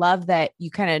 And I love that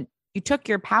you took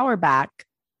your power back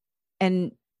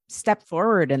and stepped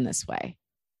forward in this way.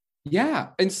 Yeah,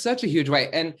 in such a huge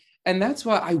way. And that's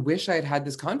why I wish I had had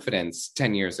this confidence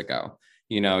 10 years ago,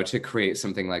 to create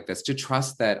something like this, to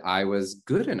trust that I was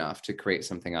good enough to create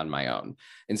something on my own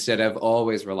instead of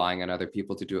always relying on other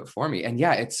people to do it for me. And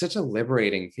yeah, it's such a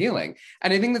liberating feeling.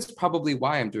 And I think that's probably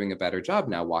why I'm doing a better job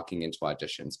now walking into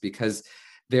auditions, because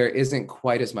there isn't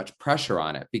quite as much pressure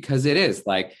on it, because it is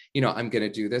like, I'm going to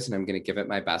do this and I'm going to give it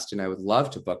my best. And I would love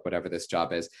to book whatever this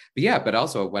job is. But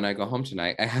also when I go home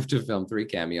tonight, I have to film 3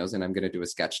 cameos and I'm going to do a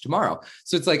sketch tomorrow.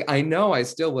 So it's like, I know I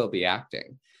still will be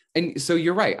acting. And so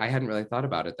you're right. I hadn't really thought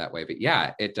about it that way, but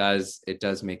yeah, it does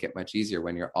make it much easier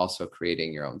when you're also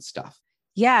creating your own stuff.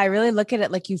 Yeah, I really look at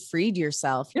it like you freed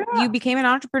yourself. Yeah. You became an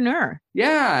entrepreneur.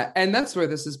 Yeah. And that's where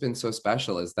this has been so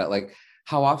special, is that like,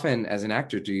 how often as an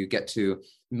actor do you get to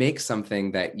make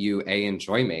something that you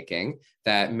enjoy making,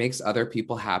 that makes other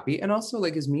people happy and also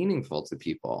like is meaningful to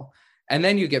people, and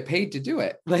then you get paid to do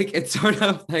it? Like it's sort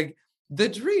of like the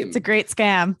dream. It's a great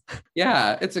scam.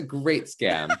 Yeah, it's a great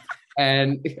scam.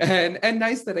 and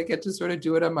nice that I get to sort of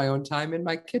do it on my own time in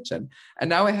my kitchen. And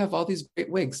now I have all these great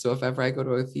wigs. So if ever I go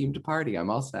to a themed party, I'm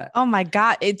all set. Oh my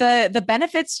God. The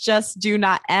benefits just do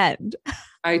not end.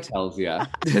 I tells ya.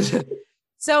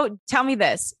 So tell me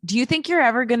this. Do you think you're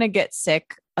ever going to get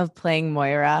sick of playing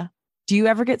Moira? Do you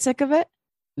ever get sick of it?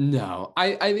 No,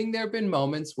 I think there have been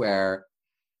moments where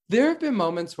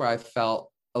I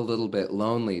felt a little bit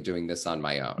lonely doing this on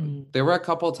my own. There were a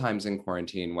couple times in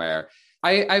quarantine where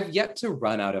I've yet to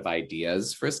run out of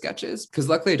ideas for sketches because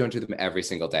luckily I don't do them every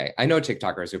single day. I know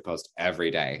TikTokers who post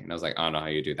every day, and I was like, I don't know how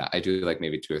you do that. I do like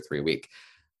maybe 2 or 3 a week.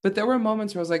 But there were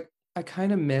moments where I was like, I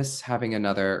kind of miss having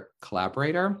another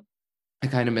collaborator. I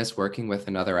kind of miss working with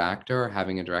another actor or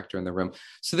having a director in the room.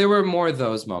 So there were more of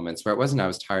those moments where it wasn't I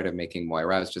was tired of making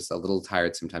Moira. I was just a little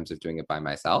tired sometimes of doing it by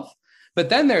myself. But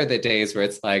then there are the days where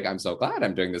it's like, I'm so glad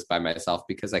I'm doing this by myself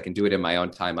because I can do it in my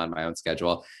own time on my own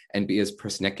schedule and be as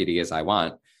persnickety as I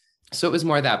want. So it was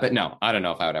more that, but no, I don't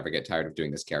know if I would ever get tired of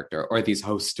doing this character or these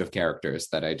host of characters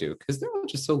that I do because they're all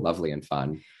just so lovely and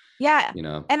fun. Yeah. You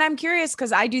know, and I'm curious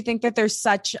because I do think that there's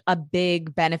such a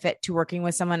big benefit to working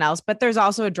with someone else, but there's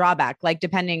also a drawback, like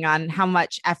depending on how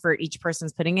much effort each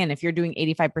person's putting in. If you're doing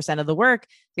 85% of the work,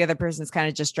 the other person's kind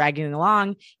of just dragging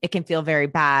along, it can feel very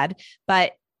bad.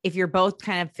 But if you're both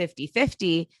kind of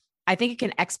 50-50, I think it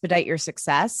can expedite your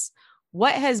success.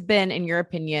 What has been, in your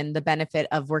opinion, the benefit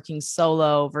of working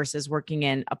solo versus working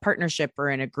in a partnership or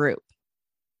in a group?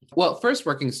 well, first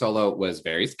working solo was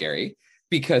very scary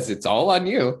because it's all on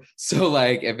you. So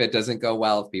like if it doesn't go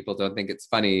well, if people don't think it's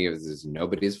funny, it's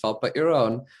nobody's fault but your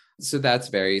own. So that's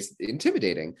very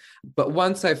intimidating. But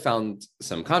once I found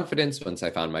some confidence, once I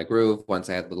found my groove, once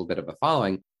I had a little bit of a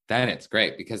following, then it's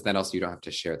great because then also you don't have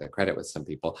to share the credit with some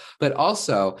people. But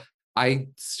also I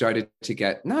started to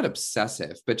get not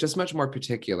obsessive, but just much more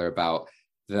particular about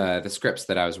the scripts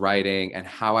that I was writing and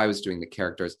how I was doing the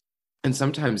characters. And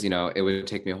sometimes, it would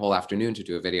take me a whole afternoon to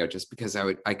do a video just because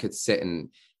I could sit and,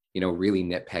 really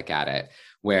nitpick at it.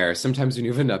 Where sometimes when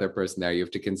you have another person there, you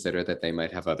have to consider that they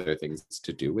might have other things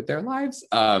to do with their lives.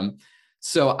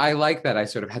 So I like that I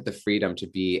sort of had the freedom to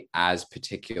be as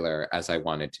particular as I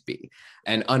wanted to be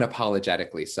and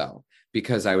unapologetically so,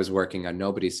 because I was working on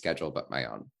nobody's schedule but my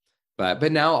own.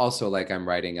 But now also like I'm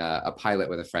writing a pilot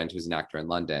with a friend who's an actor in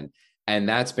London. And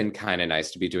that's been kind of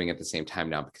nice to be doing at the same time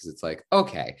now because it's like,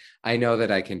 okay, I know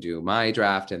that I can do my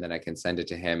draft and then I can send it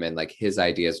to him and like his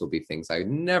ideas will be things I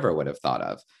never would have thought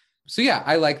of. So yeah,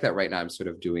 I like that right now I'm sort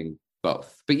of doing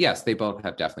both. But yes, they both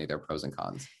have definitely their pros and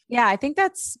cons. Yeah, I think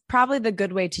that's probably the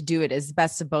good way to do it is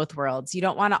best of both worlds. You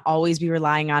don't want to always be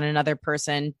relying on another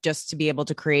person just to be able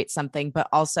to create something, but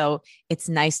also it's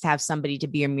nice to have somebody to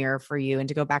be a mirror for you and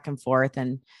to go back and forth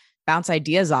and bounce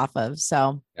ideas off of.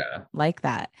 So Yeah. like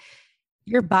that.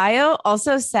 Your bio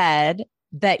also said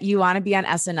that you want to be on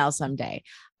SNL someday.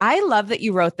 I love that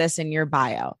you wrote this in your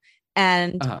bio.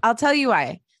 And I'll tell you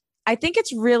why. I think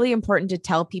it's really important to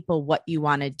tell people what you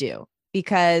want to do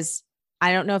because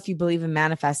I don't know if you believe in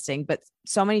manifesting, but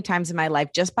so many times in my life,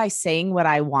 just by saying what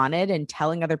I wanted and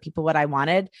telling other people what I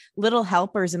wanted, little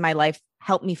helpers in my life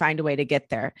helped me find a way to get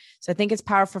there. So I think it's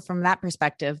powerful from that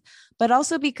perspective, but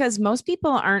also because most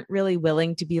people aren't really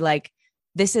willing to be like,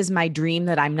 this is my dream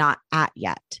that I'm not at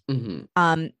yet.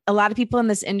 Mm-hmm. A lot of people in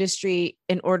this industry,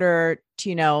 in order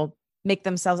to, make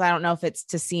themselves, I don't know if it's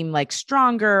to seem like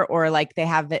stronger or like they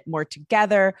have it more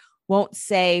together, won't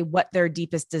say what their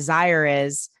deepest desire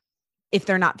is if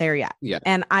they're not there yet. Yeah.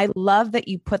 And I love that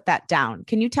you put that down.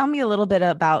 Can you tell me a little bit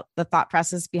about the thought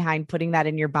process behind putting that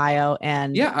in your bio?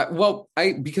 And yeah,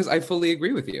 because I fully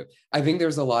agree with you. I think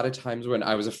there's a lot of times when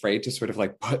I was afraid to sort of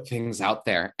like put things out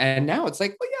there. And now it's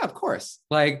like, well, yeah, of course.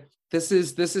 Like this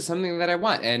is something that I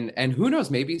want. And who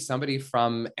knows, maybe somebody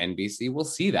from NBC will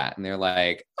see that and they're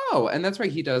like, oh, and that's right.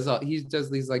 He does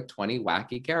these like 20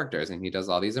 wacky characters and he does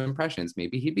all these impressions.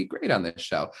 Maybe he'd be great on this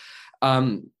show.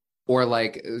 Or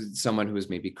like someone who's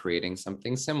maybe creating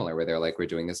something similar where they're like, we're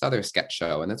doing this other sketch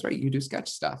show. And that's right, you do sketch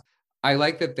stuff. I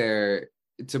like that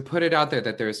to put it out there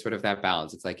that there's sort of that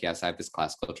balance. It's like, yes, I have this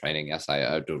classical training. Yes,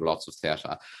 I do lots of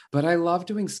theater, but I love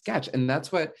doing sketch. And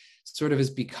that's what sort of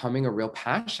is becoming a real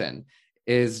passion,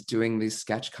 is doing these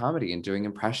sketch comedy and doing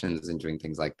impressions and doing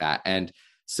things like that. And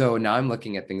so now I'm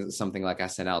looking at something like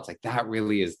SNL. It's like, that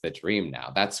really is the dream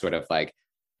now. That's sort of like,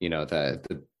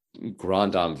 the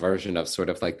grand dame version of sort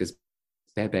of like this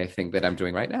bebe thing that I'm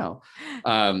doing right now.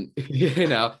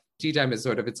 Tea Time is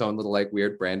sort of its own little like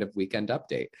weird brand of Weekend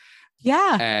Update.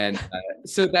 Yeah. And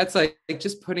so that's like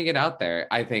just putting it out there.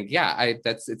 I think,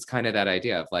 it's kind of that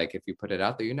idea of like, if you put it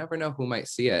out there, you never know who might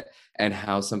see it and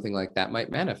how something like that might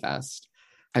manifest.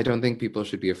 I don't think people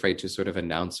should be afraid to sort of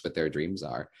announce what their dreams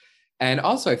are. And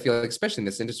also I feel like, especially in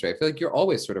this industry, I feel like you're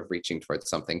always sort of reaching towards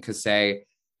something because say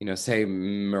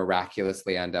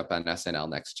miraculously end up on SNL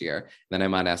next year. Then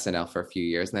I'm on SNL for a few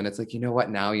years. And then it's like, now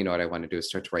what I want to do is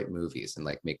start to write movies and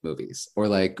like make movies or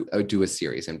like do a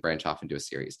series and branch off and do a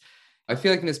series. I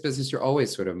feel like in this business, you're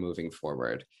always sort of moving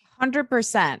forward.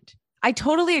 100%. I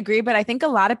totally agree, but I think a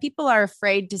lot of people are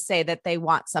afraid to say that they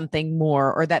want something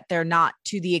more or that they're not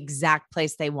to the exact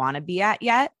place they want to be at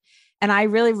yet. And I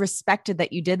really respected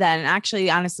that you did that and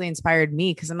actually honestly inspired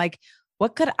me because I'm like,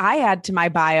 what could I add to my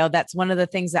bio? That's one of the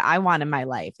things that I want in my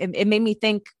life. It made me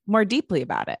think more deeply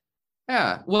about it.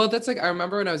 Yeah. Well, that's like, I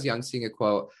remember when I was young seeing a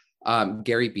quote,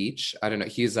 Gary Beach. I don't know.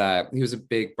 He was a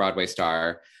big Broadway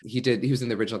star. He was in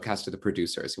the original cast of The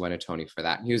Producers. He won a Tony for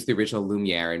that. He was the original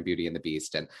Lumiere in Beauty and the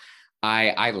Beast. And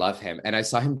I love him. And I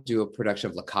saw him do a production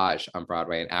of La Cage on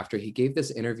Broadway. And after he gave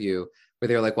this interview where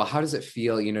they were like, well, how does it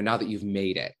feel, now that you've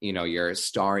made it, you're a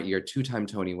star, you're a 2-time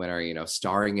Tony winner,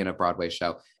 starring in a Broadway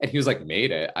show. And he was like,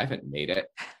 made it? I haven't made it.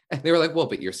 And they were like, well,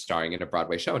 but you're starring in a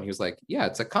Broadway show. And he was like, yeah,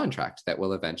 it's a contract that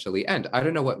will eventually end. I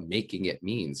don't know what making it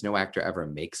means. No actor ever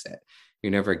makes it.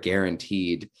 You're never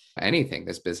guaranteed anything.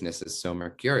 This business is so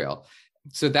mercurial.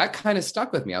 So that kind of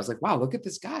stuck with me. I was like, wow, look at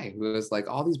this guy who has like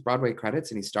all these Broadway credits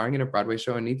and he's starring in a Broadway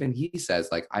show. And even he says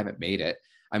like, I haven't made it.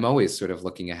 I'm always sort of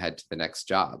looking ahead to the next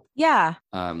job. Yeah.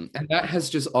 And that has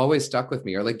just always stuck with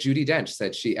me. Or like Judi Dench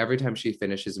said, every time she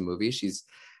finishes a movie,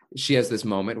 she has this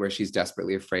moment where she's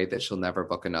desperately afraid that she'll never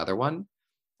book another one.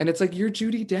 And it's like, you're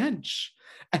Judi Dench.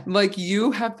 And like,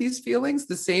 you have these feelings,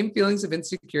 the same feelings of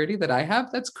insecurity that I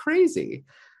have. That's crazy.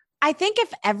 I think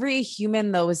if every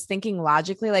human though was thinking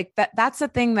logically, like that's the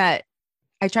thing that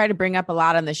I try to bring up a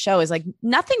lot on the show is like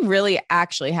nothing really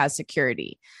actually has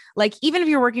security. Like even if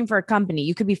you're working for a company,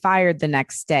 you could be fired the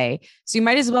next day. So you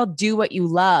might as well do what you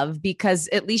love because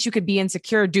at least you could be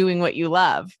insecure doing what you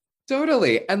love.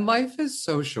 Totally. And life is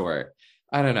so short.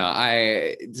 I don't know.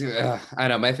 I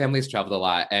know my family's traveled a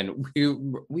lot and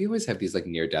we always have these like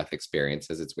near death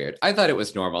experiences. It's weird. I thought it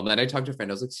was normal. And then I talked to a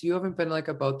friend. I was like, so you haven't been like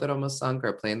a boat that almost sunk or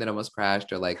a plane that almost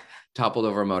crashed or like toppled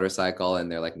over a motorcycle? And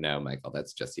they're like, no, Michael,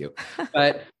 that's just you.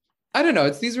 But I don't know.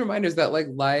 It's these reminders that like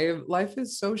life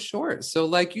is so short. So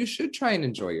like you should try and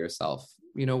enjoy yourself,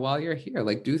 while you're here,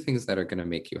 like do things that are going to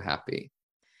make you happy.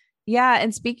 Yeah.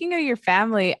 And speaking of your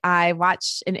family, I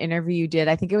watched an interview you did.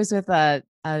 I think it was with a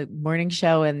morning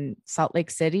show in Salt Lake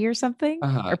City or something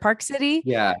or Park City.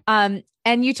 Yeah. And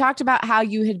you talked about how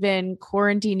you had been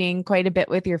quarantining quite a bit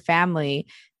with your family.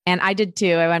 And I did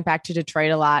too. I went back to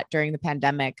Detroit a lot during the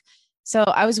pandemic. So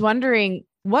I was wondering,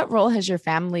 what role has your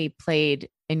family played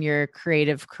in your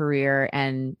creative career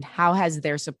and how has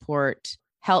their support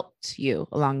helped you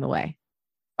along the way?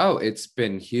 Oh, it's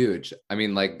been huge. I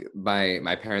mean, like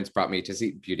my parents brought me to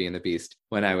see Beauty and the Beast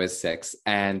when I was 6.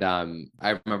 And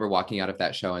I remember walking out of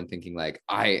that show and thinking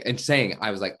I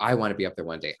was like, I want to be up there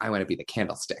one day. I want to be the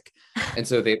candlestick. And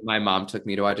so my mom took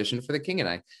me to audition for The King and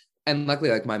I. And luckily,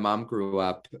 like my mom grew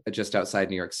up just outside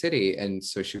New York City. And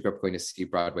so she grew up going to see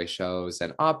Broadway shows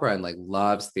and opera and like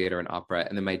loves theater and opera.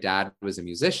 And then my dad was a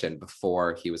musician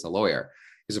before he was a lawyer.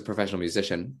 He was a professional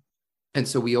musician. And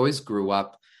so I always grew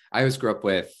up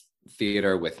with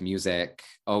theater, with music,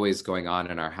 always going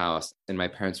on in our house. And my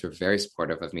parents were very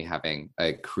supportive of me having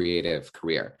a creative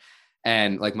career.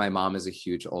 And like my mom is a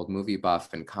huge old movie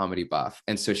buff and comedy buff.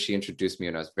 And so she introduced me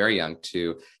when I was very young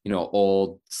to,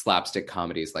 old slapstick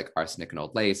comedies like Arsenic and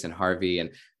Old Lace and Harvey and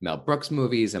Mel Brooks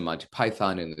movies and Monty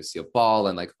Python and Lucille Ball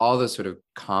and like all those sort of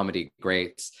comedy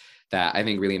greats that I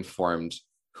think really informed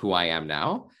who I am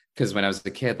now. Because when I was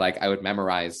a kid, like I would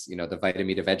memorize, the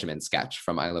Vitamin to Vegemin sketch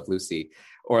from I Love Lucy,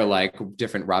 or like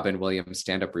different Robin Williams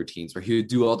stand-up routines where he would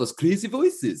do all those crazy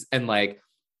voices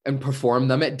and perform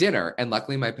them at dinner. And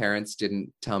luckily my parents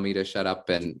didn't tell me to shut up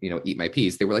and, eat my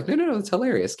peas. They were like, no, it's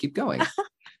hilarious. Keep going.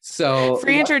 So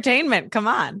free entertainment. Come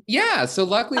on. Yeah. So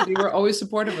luckily they were always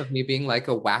supportive of me being like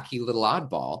a wacky little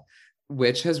oddball,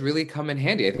 which has really come in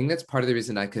handy. I think that's part of the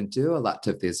reason I can do a lot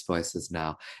of these voices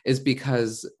now is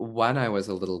because when I was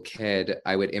a little kid,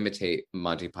 I would imitate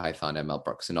Monty Python and Mel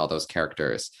Brooks and all those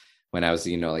characters when I was,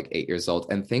 like 8 years old.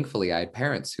 And thankfully I had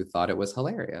parents who thought it was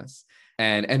hilarious.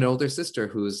 And an older sister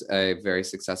who's a very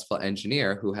successful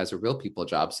engineer who has a real people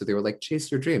job. So they were like, chase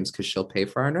your dreams because she'll pay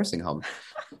for our nursing home.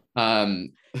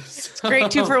 It's great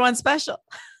 2-for-1 special.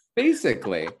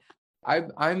 Basically.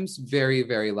 I'm very,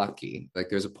 very lucky. Like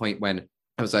there's a point when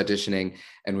I was auditioning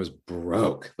and was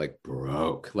broke,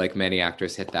 like many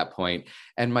actors hit that point.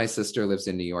 And my sister lives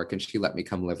in New York and she let me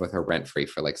come live with her rent free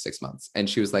for like 6 months. And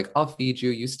she was like, I'll feed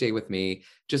you. You stay with me.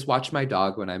 Just watch my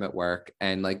dog when I'm at work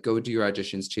and like go do your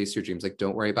auditions, chase your dreams. Like,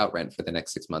 don't worry about rent for the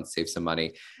next 6 months, save some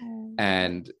money.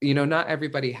 And, not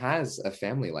everybody has a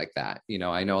family like that.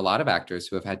 I know a lot of actors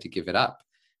who have had to give it up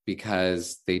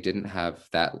because they didn't have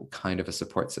that kind of a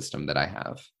support system that I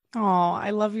have. Oh,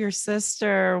 I love your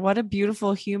sister. What a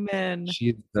beautiful human.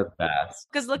 She's the best.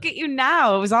 Because look at you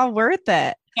now. It was all worth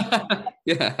it.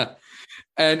 Yeah.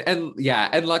 And yeah,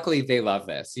 and luckily they love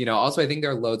this. Also I think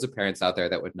there are loads of parents out there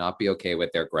that would not be okay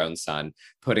with their grown son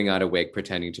putting on a wig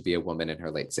pretending to be a woman in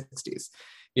her late 60s.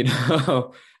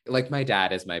 Like my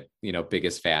dad is my,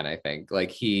 biggest fan, I think.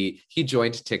 Like he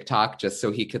joined TikTok just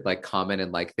so he could like comment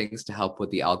and like things to help with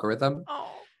the algorithm. Oh.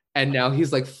 And now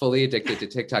he's like fully addicted to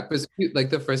TikTok. Because like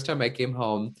the first time I came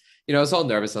home, I was all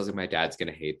nervous. I was like, my dad's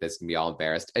going to hate this and be all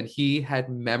embarrassed. And he had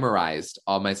memorized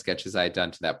all my sketches I had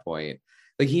done to that point.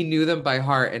 Like he knew them by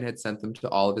heart and had sent them to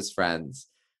all of his friends.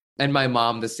 And my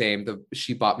mom, the same.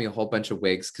 She bought me a whole bunch of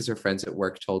wigs because her friends at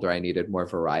work told her I needed more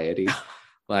variety.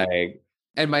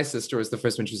 And my sister was the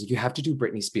first one. She was like, you have to do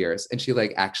Britney Spears. And she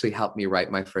like actually helped me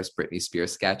write my first Britney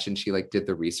Spears sketch. And she like did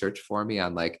the research for me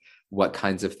on like what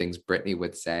kinds of things Britney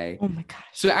would say. Oh my gosh.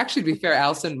 So actually, to be fair,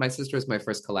 Allison, my sister is my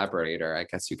first collaborator, I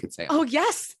guess you could say. Oh,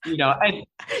 yes. And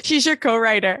she's your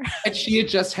co-writer. And she had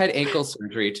just had ankle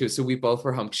surgery too. So we both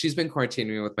were home. She's been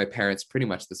quarantining with my parents pretty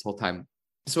much this whole time.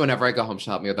 So whenever I go home,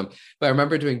 she'll help me with them. But I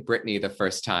remember doing Britney the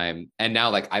first time. And now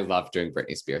like I love doing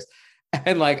Britney Spears.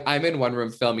 And like I'm in one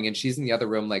room filming and she's in the other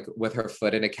room, like with her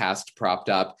foot in a cast propped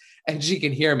up and she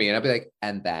can hear me. And I'll be like,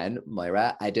 and then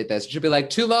Moira, I did this. She'll be like,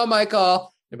 too low,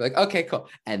 Michael. I'd be like, okay, cool.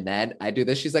 And then I do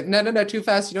this. She's like, no, too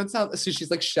fast. You don't sound. So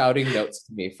she's like shouting notes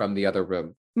to me from the other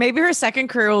room. Maybe her second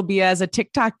career will be as a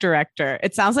TikTok director.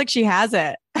 It sounds like she has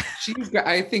it.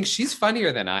 I think she's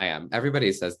funnier than I am.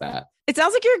 Everybody says that. It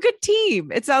sounds like you're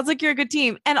a good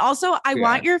team. And also, I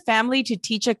want your family to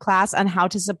teach a class on how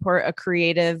to support a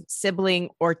creative sibling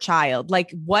or child.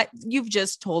 Like what you've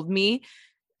just told me,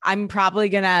 I'm probably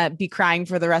going to be crying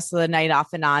for the rest of the night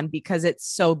off and on because it's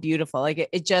so beautiful. Like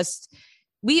it just,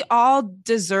 we all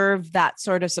deserve that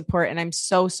sort of support. And I'm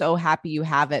so, so happy you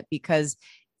have it because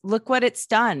look what it's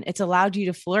done. It's allowed you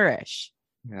to flourish.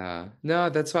 Yeah, no,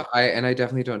 that's what I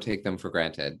definitely don't take them for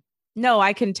granted. No,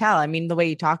 I can tell. I mean, the way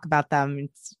you talk about them,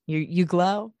 it's, you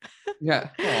glow. Yeah.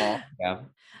 Aww.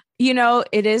 Yeah.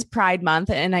 It is Pride Month,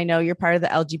 and I know you're part of the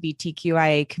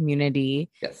LGBTQIA community.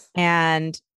 Yes.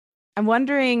 And I'm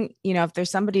wondering, if there's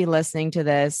somebody listening to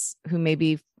this who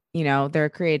maybe, they're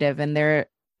creative and they're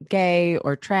gay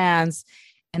or trans,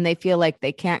 and they feel like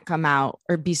they can't come out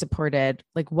or be supported,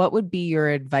 like what would be your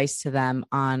advice to them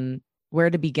on where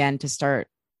to begin to start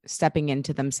stepping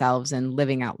into themselves and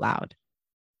living out loud?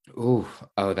 Oh,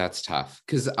 that's tough.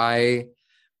 Because I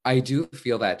do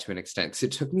feel that to an extent. Because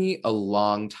it took me a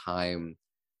long time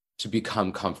to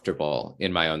become comfortable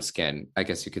in my own skin, I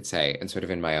guess you could say, and sort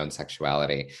of in my own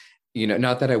sexuality.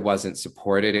 Not that I wasn't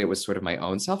supported. It was sort of my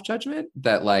own self-judgment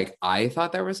that like I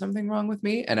thought there was something wrong with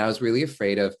me. And I was really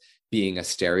afraid of being a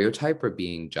stereotype or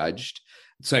being judged.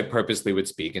 So I purposely would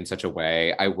speak in such a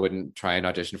way. I wouldn't try and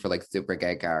audition for like super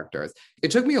gay characters.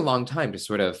 It took me a long time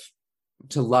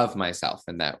to love myself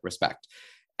in that respect.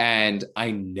 And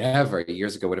I never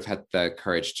years ago would have had the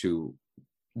courage to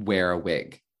wear a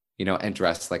wig, and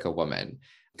dress like a woman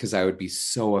because I would be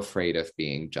so afraid of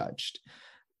being judged.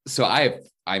 So I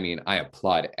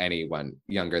applaud anyone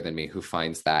younger than me who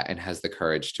finds that and has the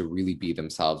courage to really be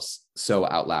themselves so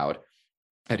out loud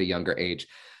at a younger age.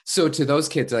 So to those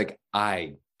kids, like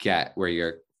I get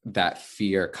where that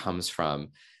fear comes from.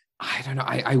 I don't know.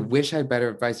 I wish I had better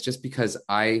advice just because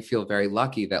I feel very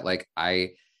lucky that like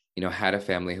I, had a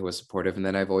family who was supportive. And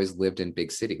then I've always lived in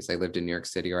big cities. I lived in New York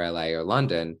City or LA or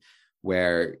London,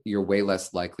 where you're way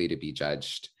less likely to be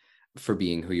judged for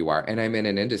being who you are. And I'm in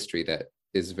an industry that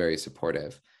is very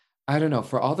supportive. I don't know.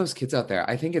 For all those kids out there,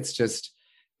 I think it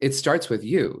starts with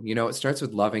you. It starts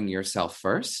with loving yourself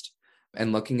first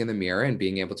and looking in the mirror and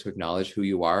being able to acknowledge who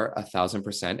you are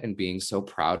 1,000% and being so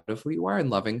proud of who you are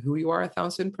and loving who you are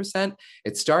 1,000%.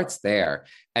 It starts there.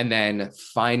 And then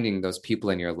finding those people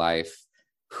in your life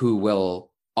who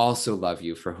will also love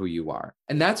you for who you are.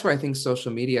 And that's where I think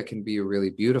social media can be a really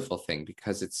beautiful thing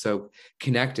because it's so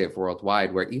connective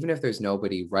worldwide, where even if there's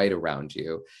nobody right around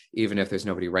you, even if there's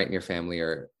nobody right in your family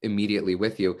or immediately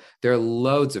with you, there are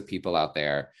loads of people out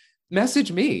there.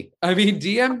 Message me.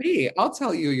 DM me. I'll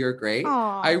tell you you're great.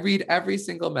 Aww. I read every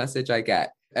single message I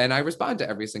get and I respond to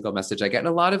every single message I get. And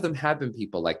a lot of them have been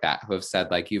people like that who have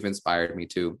said like, you've inspired me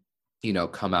to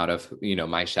come out of,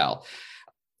 my shell.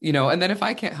 And then if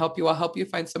I can't help you, I'll help you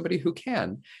find somebody who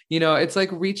can. It's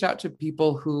like reach out to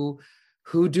people who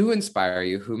do inspire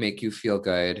you, who make you feel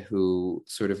good, who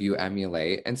sort of you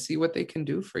emulate, and see what they can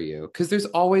do for you. Because there's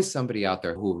always somebody out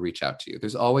there who will reach out to you.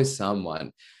 There's always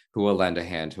someone who will lend a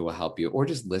hand, who will help you, or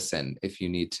just listen if you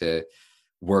need to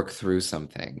work through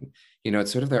something.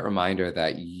 It's sort of that reminder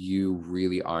that you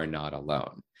really are not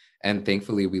alone. And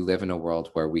thankfully, we live in a world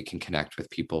where we can connect with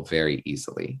people very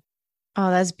easily.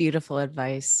 Oh, that's beautiful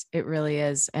advice. It really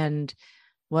is. And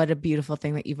what a beautiful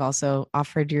thing that you've also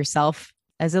offered yourself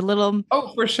as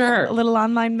Oh, for sure. a little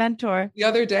online mentor. The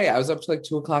other day, I was up to like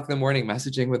 2 o'clock in the morning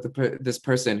messaging with this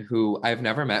person who I've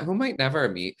never met, who might never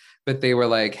meet, but they were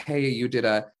like, "Hey, you did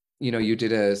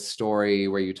a story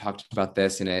where you talked about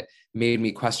this, and it made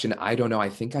me question. I don't know. I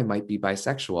think I might be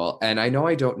bisexual, and I know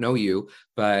I don't know you,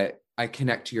 but I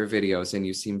connect to your videos, and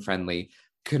you seem friendly.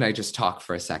 Could I just talk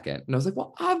for a second?" And I was like,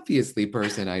 "Well, obviously,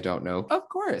 person I don't know, of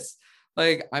course."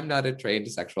 Like, I'm not a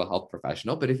trained sexual health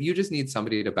professional, but if you just need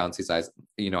somebody to bounce these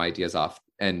ideas off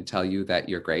and tell you that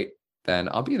you're great, then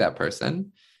I'll be that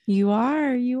person. You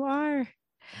are. You are.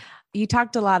 You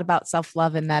talked a lot about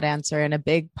self-love in that answer. And a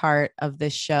big part of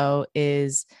this show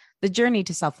is the journey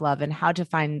to self-love and how to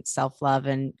find self-love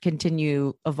and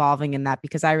continue evolving in that.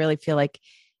 Because I really feel like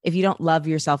if you don't love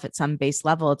yourself at some base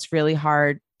level, it's really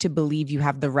hard to believe you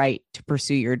have the right to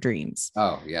pursue your dreams.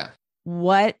 Oh, yeah.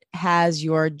 What has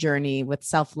your journey with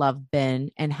self-love been,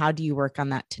 and how do you work on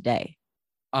that today?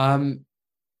 Um,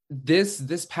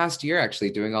 this past year,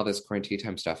 actually, doing all this quarantine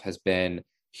time stuff has been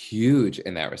huge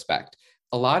in that respect.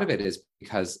 A lot of it is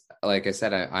because, like I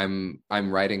said, I'm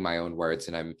writing my own words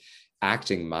and I'm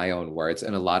acting my own words,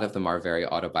 and a lot of them are very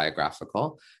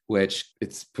autobiographical, which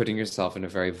it's putting yourself in a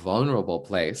very vulnerable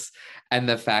place. And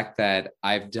the fact that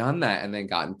I've done that and then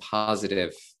gotten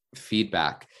positive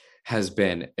feedback has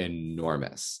been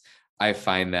enormous. I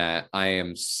find that I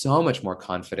am so much more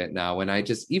confident now when I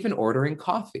just even ordering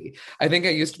coffee. I think I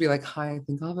used to be like, "Hi, I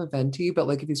think I'll have a venti," but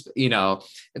like if it's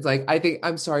like, "I think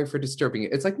I'm sorry for disturbing you."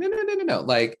 It's like, no, no, no, no, no.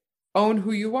 Like, own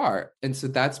who you are. And so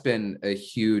that's been a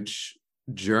huge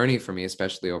journey for me,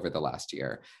 especially over the last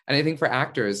year. And I think for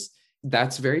actors,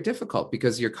 that's very difficult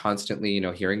because you're constantly,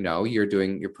 hearing no. You're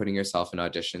putting yourself in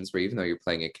auditions where even though you're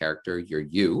playing a character, you're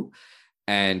you.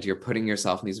 And you're putting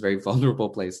yourself in these very vulnerable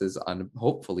places on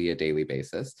hopefully a daily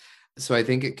basis. So I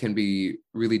think it can be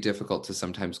really difficult to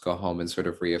sometimes go home and sort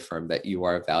of reaffirm that you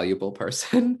are a valuable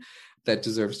person that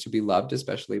deserves to be loved,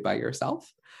 especially by yourself,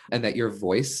 and that your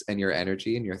voice and your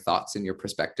energy and your thoughts and your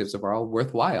perspectives are all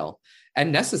worthwhile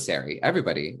and necessary.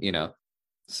 Everybody.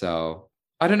 So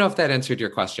I don't know if that answered your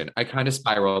question. I kind of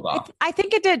spiraled off. I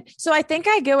think it did. So I think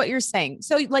I get what you're saying.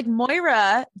 So like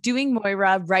doing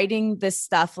Moira, writing this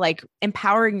stuff, like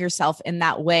empowering yourself in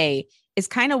that way is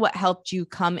kind of what helped you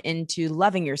come into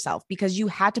loving yourself, because you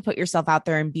had to put yourself out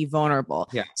there and be vulnerable.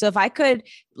 Yeah. So if I could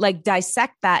like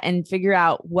dissect that and figure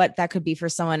out what that could be for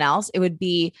someone else, it would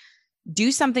be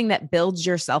do something that builds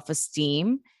your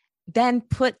self-esteem, then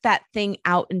put that thing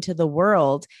out into the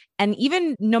world. And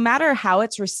even no matter how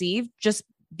it's received, just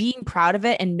being proud of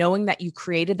it and knowing that you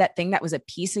created that thing that was a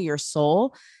piece of your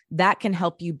soul, that can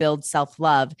help you build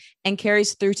self-love and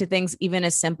carries through to things even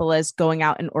as simple as going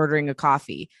out and ordering a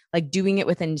coffee, like doing it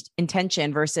with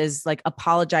intention versus like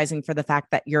apologizing for the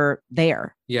fact that you're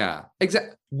there. Yeah,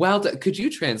 exactly. Well, could you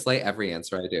translate every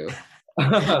answer I do?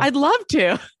 I'd love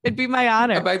to. It'd be my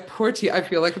honor. My poor I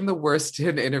feel like I'm the worst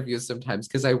in interviews sometimes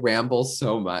because I ramble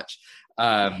so much.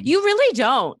 You really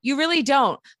don't. You really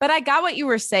don't. But I got what you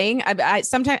were saying. I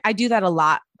sometimes I do that a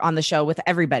lot on the show with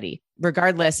everybody,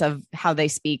 regardless of how they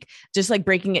speak, just like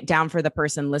breaking it down for the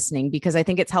person listening, because I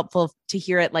think it's helpful to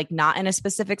hear it like not in a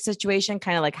specific situation,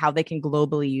 kind of like how they can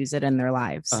globally use it in their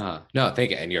lives. No,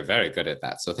 thank you. And you're very good at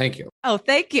that. So thank you. Oh,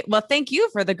 thank you. Well, thank you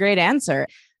for the great answer.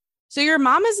 So your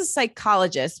mom is a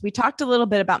psychologist. We talked a little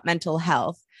bit about mental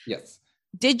health. Yes.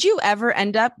 Did you ever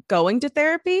end up going to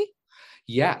therapy?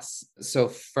 Yes. So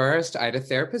first, I had a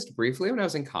therapist briefly when I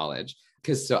was in college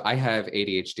because I have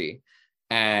ADHD.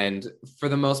 And for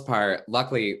the most part,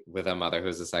 luckily with a mother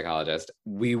who's a psychologist,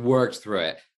 we worked through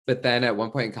it. But then at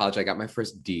one point in college, I got my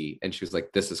first D and she was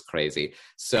like, "This is crazy."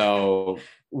 So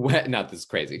not this is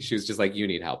crazy. She was just like, "You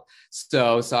need help."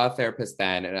 So saw a therapist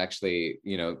then and actually,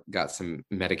 got some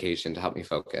medication to help me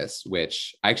focus,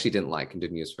 which I actually didn't like and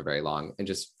didn't use for very long, and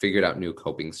just figured out new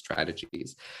coping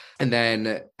strategies. And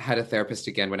then had a therapist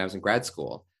again when I was in grad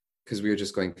school, because we were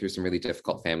just going through some really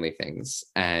difficult family things.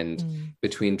 And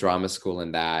between drama school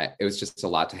and that, it was just a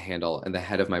lot to handle. And the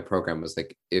head of my program was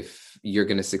like, "If you're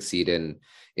going to succeed in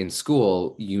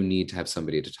school, you need to have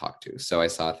somebody to talk to." So I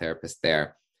saw a therapist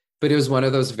there. But it was one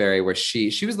of those where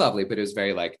she was lovely, but it was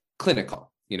very like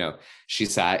clinical. She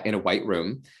sat in a white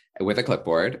room with a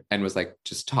clipboard and was like,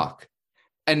 just talk.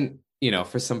 And,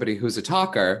 for somebody who's a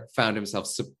talker, found himself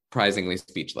surprisingly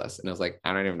speechless. And I was like,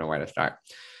 I don't even know where to start.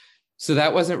 So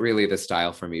that wasn't really the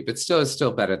style for me, but it's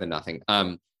still better than nothing.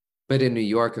 But in New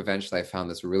York, eventually I found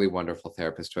this really wonderful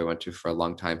therapist who I went to for a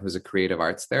long time, who's a creative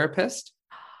arts therapist.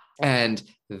 And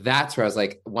that's where I was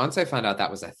like, once I found out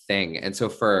that was a thing. And so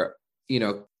for,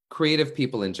 creative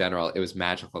people in general, it was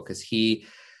magical because he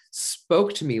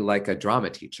spoke to me like a drama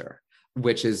teacher,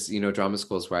 which is, drama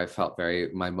schools where I felt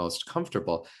my most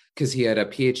comfortable, because he had a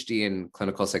PhD in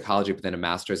clinical psychology, but then a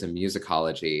master's in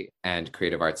musicology and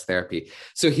creative arts therapy.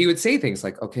 So he would say things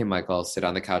like, okay, Michael, sit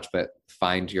on the couch, but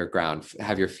find your ground,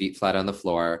 have your feet flat on the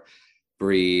floor,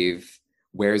 breathe.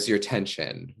 Where's your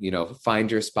tension?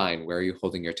 Find your spine. Where are you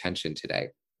holding your tension today?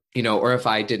 Or if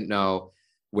I didn't know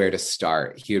where to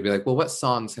start, he would be like, well, what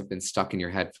songs have been stuck in your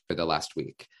head for the last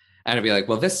week? And I'd be like,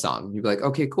 well, this song. You'd be like,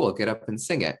 okay, cool. Get up and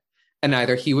sing it. And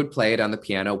either he would play it on the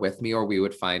piano with me, or we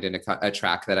would find a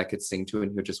track that I could sing to,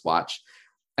 and he would just watch.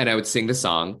 And I would sing the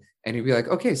song, and he'd be like,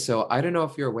 okay, so I don't know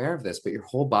if you're aware of this, but your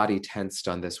whole body tensed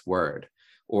on this word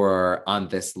or on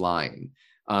this line,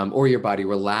 or your body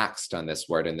relaxed on this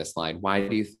word in this line. Why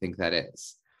do you think that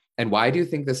is? And why do you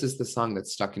think this is the song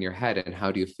that's stuck in your head? And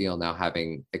how do you feel now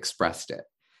having expressed it?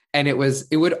 And it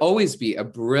would always be a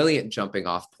brilliant jumping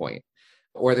off point.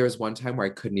 Or there was one time where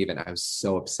I was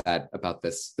so upset about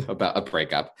a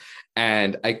breakup,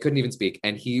 and I couldn't even speak.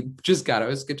 And he just got out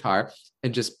his guitar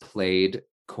and just played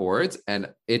chords, and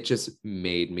it just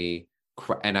made me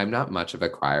cry. And I'm not much of a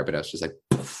crier, but I was just like,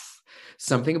 poof.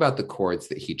 Something about the chords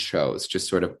that he chose just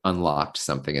sort of unlocked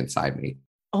something inside me.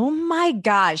 Oh my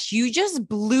gosh, you just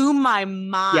blew my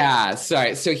mind. Yeah,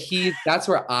 sorry. So that's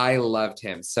where I loved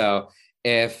him. So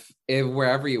if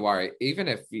wherever you are, even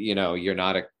if, you're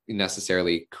not a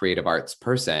necessarily creative arts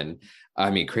person,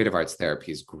 creative arts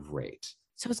therapy is great.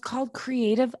 So it's called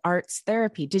creative arts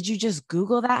therapy. Did you just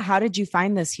Google that? How did you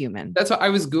find this human? That's what I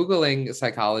was Googling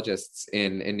psychologists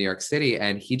in New York City,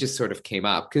 and he just sort of came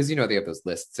up because, they have those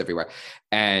lists everywhere.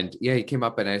 And yeah, he came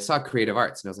up and I saw creative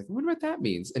arts and I was like, I wonder what that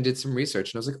means, and did some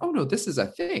research. And I was like, oh no, this is a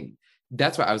thing.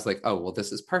 That's why I was like, oh, well,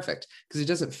 this is perfect, because it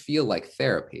doesn't feel like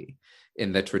therapy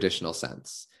in the traditional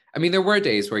sense. There were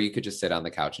days where you could just sit on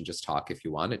the couch and just talk if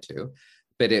you wanted to,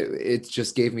 but it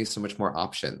just gave me so much more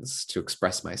options to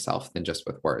express myself than just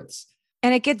with words.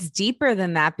 And it gets deeper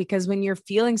than that, because when you're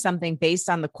feeling something based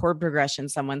on the chord progression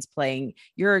someone's playing,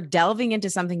 you're delving into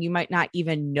something you might not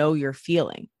even know you're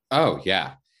feeling. Oh,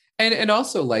 yeah. And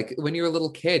also, like, when you're a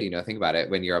little kid, think about it.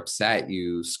 When you're upset,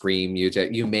 you scream,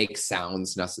 you make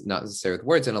sounds, not necessarily with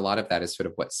words. And a lot of that is sort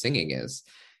of what singing is,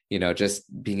 just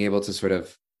being able to sort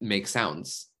of make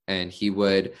sounds. And he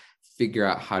would figure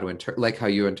out how to like how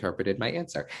you interpreted my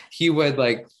answer. He would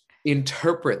like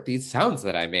interpret these sounds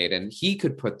that I made, and he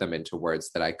could put them into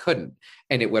words that I couldn't.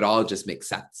 And it would all just make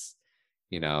sense,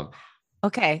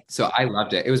 Okay. So I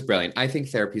loved it. It was brilliant. I think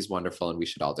therapy is wonderful, and we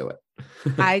should all do it.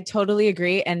 I totally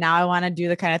agree. And now I want to do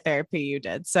the kind of therapy you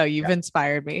did. So you've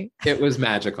inspired me. It was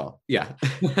magical. Yeah.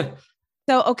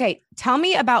 So, okay, tell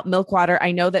me about Milkwater.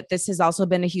 I know that this has also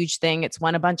been a huge thing. It's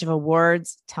won a bunch of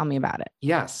awards. Tell me about it.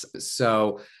 Yes.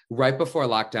 So right before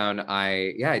lockdown,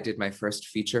 I did my first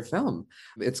feature film.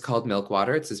 It's called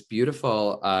Milkwater. It's this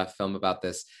beautiful film about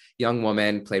this young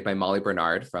woman played by Molly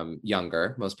Bernard from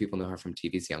Younger. Most people know her from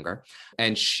TV's Younger.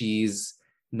 And she's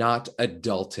not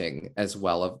adulting as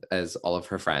well as all of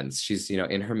her friends. She's,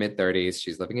 in her mid-30s,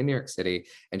 she's living in New York City,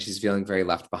 and she's feeling very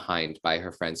left behind by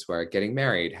her friends who are getting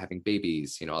married, having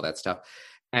babies, all that stuff.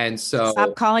 And so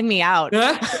stop calling me out.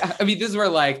 This is where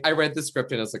I read the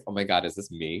script and I was like, oh my God, is this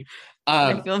me?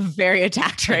 I feel very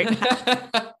attacked right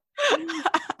now.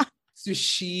 So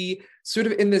she sort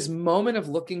of, in this moment of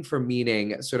looking for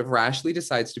meaning, sort of rashly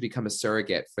decides to become a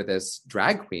surrogate for this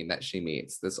drag queen that she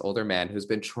meets, this older man who's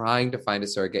been trying to find a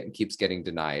surrogate and keeps getting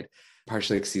denied,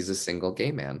 partially because he's a single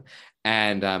gay man.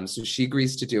 And so she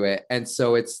agrees to do it. And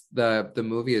so it's the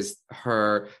movie is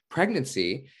her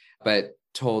pregnancy, but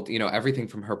told, everything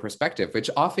from her perspective, which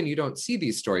often you don't see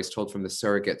these stories told from the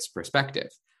surrogate's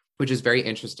perspective, which is very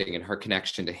interesting in her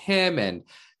connection to him and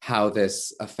how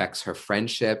this affects her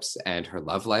friendships and her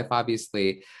love life,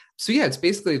 obviously. So yeah, it's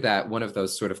basically that one of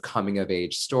those sort of coming of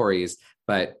age stories,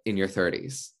 but in your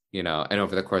 30s, and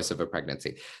over the course of a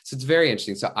pregnancy. So it's very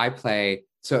interesting.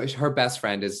 So her best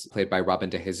friend is played by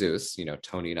Robin de Jesus,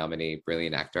 Tony nominee,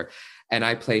 brilliant actor. And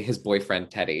I play his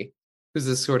boyfriend, Teddy, who's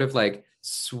this sort of like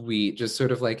sweet, just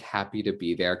sort of like happy to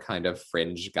be there kind of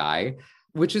fringe guy.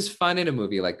 which is fun in a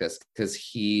movie like this because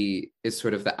he is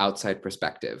sort of the outside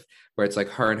perspective where it's like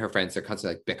her and her friends, they're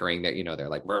constantly like bickering that, they're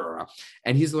like, "Brr."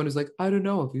 And he's the one who's like, I don't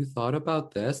know, have you thought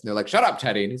about this? And they're like, shut up,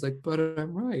 Teddy. And he's like, but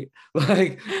I'm right.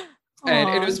 Like, and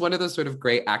it Aw. was one of those sort of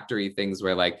great actory things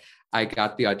where like I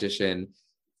got the audition,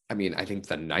 I think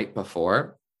the night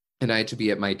before, and I had to be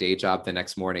at my day job the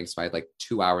next morning. So I had like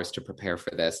 2 hours to prepare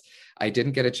for this. I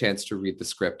didn't get a chance to read the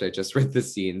script. I just read the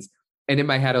scenes. And in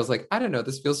my head, I was like, I don't know,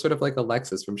 this feels sort of like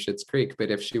Alexis from Schitt's Creek, but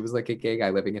if she was like a gay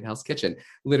guy living in Hell's Kitchen,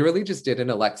 literally just did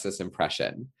an Alexis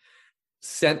impression,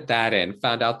 sent that in,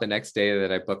 found out the next day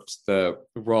that I booked the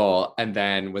role, and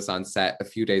then was on set a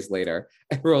few days later.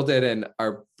 I rolled it, and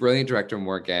our brilliant director,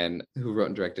 Morgan, who wrote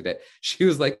and directed it, she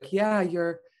was like, yeah,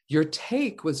 your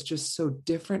take was just so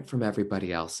different from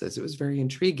everybody else's. It was very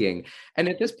intriguing. And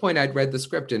at this point, I'd read the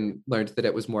script and learned that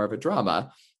it was more of a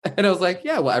drama. And I was like,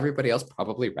 yeah, well, everybody else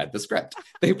probably read the script.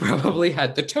 They probably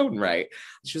had the tone right.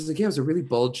 She was like, yeah, it was a really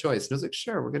bold choice. And I was like,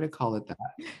 sure, we're going to call it that.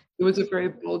 It was a very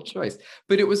bold choice,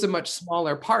 but it was a much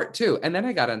smaller part too. And then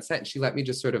I got on set and she let me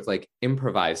just sort of like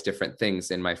improvise different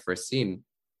things in my first scene.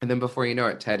 And then before you know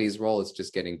it, Teddy's role is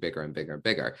just getting bigger and bigger and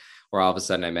bigger, where all of a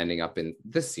sudden I'm ending up in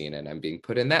this scene and I'm being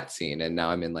put in that scene. And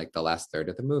now I'm in like the last third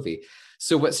of the movie.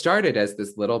 So what started as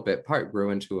this little bit part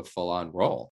grew into a full-on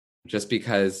role, just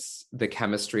because the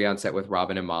chemistry on set with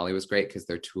Robin and Molly was great, because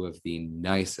they're two of the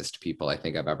nicest people I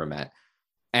think I've ever met.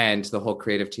 And the whole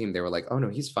creative team, they were like, oh no,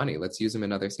 he's funny. Let's use him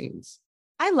in other scenes.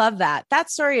 I love that. That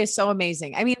story is so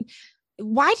amazing. I mean,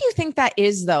 why do you think that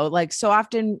is though? Like so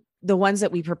often the ones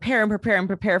that we prepare and prepare and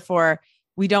prepare for,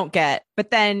 we don't get, but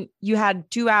then you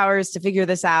had 2 hours to figure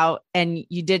this out and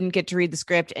you didn't get to read the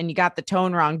script and you got the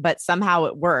tone wrong, but somehow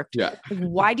it worked. Yeah. Like,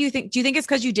 why do you think it's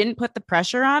because you didn't put the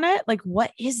pressure on it? Like,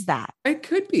 what is that? It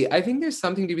could be. I think there's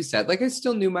something to be said. Like I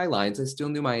still knew my lines. I still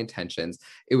knew my intentions.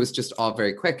 It was just all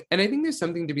very quick. And I think there's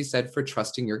something to be said for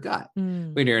trusting your gut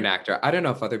when you're an actor. I don't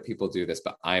know if other people do this,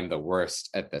 but I'm the worst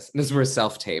at this. This is where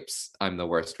self-tapes, I'm the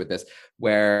worst with this,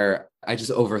 where I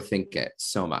just overthink it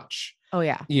so much. Oh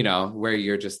yeah. Where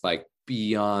you're just like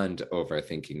beyond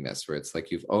overthinking this, where it's like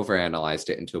you've overanalyzed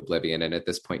it into oblivion. And at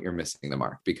this point, you're missing the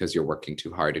mark because you're working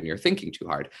too hard and you're thinking too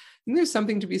hard. And there's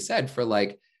something to be said for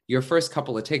like your first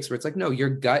couple of takes where it's like, no, your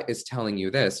gut is telling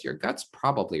you this. Your gut's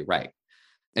probably right.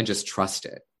 And just trust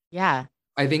it. Yeah.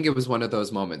 I think it was one of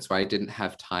those moments where I didn't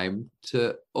have time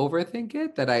to overthink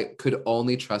it, that I could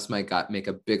only trust my gut, make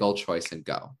a big old choice and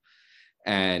go.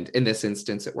 And in this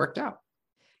instance, it worked out.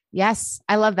 Yes,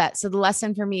 I love that. So the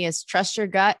lesson for me is trust your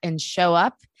gut and show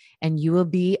up and you will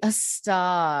be a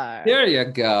star. There you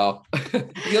go.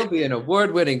 You'll be in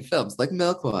award-winning films like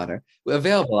Milkwater,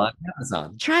 available on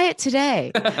Amazon. Try it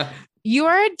today. You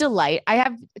are a delight. I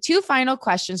have two final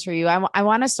questions for you. I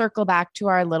want to circle back to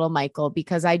our little Michael,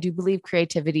 because I do believe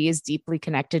creativity is deeply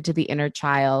connected to the inner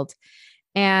child.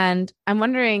 And I'm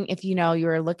wondering if, you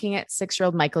were looking at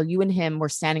 6-year-old Michael, you and him were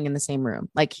standing in the same room,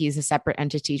 like he's a separate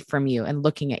entity from you and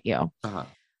looking at you. Uh-huh.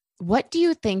 What do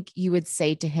you think you would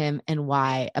say to him and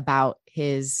why about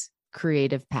his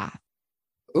creative path?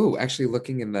 Oh, actually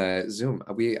looking in the Zoom,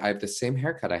 I have the same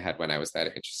haircut I had when I was that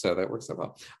age. So that works out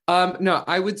well. No,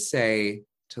 I would say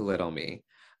to little me,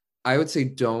 I would say,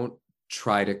 don't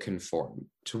try to conform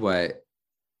to what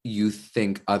you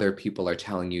think other people are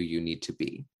telling you you need to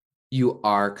be. You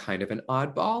are kind of an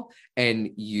oddball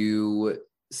and you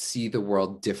see the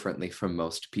world differently from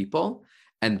most people.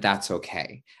 And that's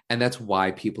okay. And that's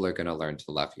why people are going to learn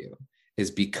to love you,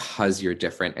 is because you're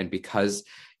different and because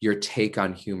your take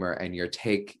on humor and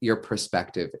your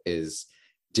perspective is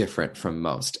different from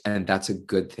most. And that's a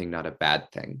good thing, not a bad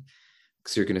thing,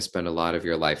 because you're going to spend a lot of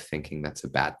your life thinking that's a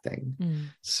bad thing.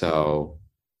 So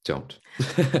don't.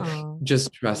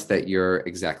 Just trust that you're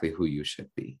exactly who you should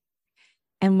be.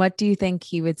 And what do you think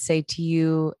he would say to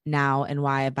you now and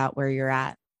why about where you're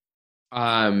at?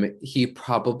 He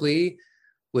probably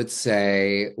would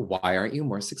say, why aren't you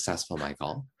more successful,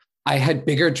 Michael? I had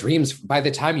bigger dreams. By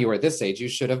the time you were this age, you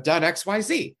should have done X, Y,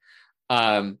 Z.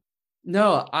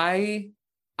 No, I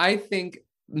think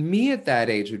me at that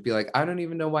age would be like, I don't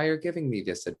even know why you're giving me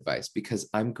this advice, because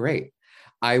I'm great.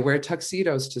 I wear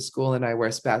tuxedos to school and I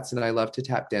wear spats and I love to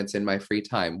tap dance in my free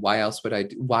time. Why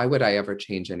would I ever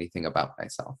change anything about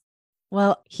myself?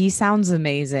 Well, he sounds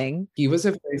amazing. He was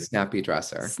a very snappy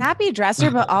dresser.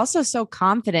 But also so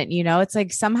confident, it's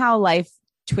like somehow life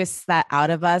twists that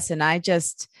out of us. And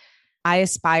I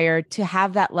aspire to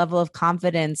have that level of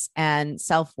confidence and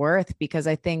self-worth, because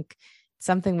I think it's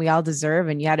something we all deserve,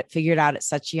 and you had it figured out at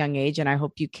such a young age. And I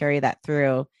hope you carry that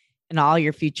through in all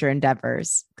your future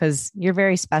endeavors, because you're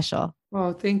very special.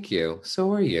 Oh, thank you.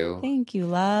 So are you. Thank you,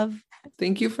 love.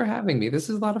 Thank you for having me. This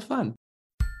is a lot of fun.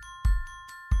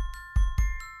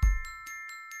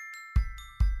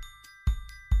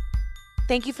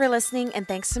 Thank you for listening, and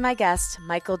thanks to my guest,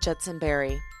 Michael Judson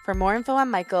Berry. For more info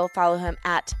on Michael, follow him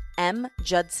at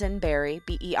Judson Berry,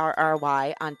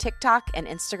 Berry, on TikTok and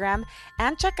Instagram,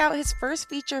 and check out his first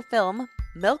feature film,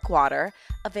 Milkwater,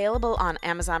 available on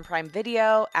Amazon Prime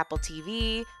Video, Apple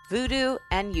TV, Vudu,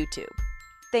 and YouTube.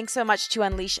 Thanks so much to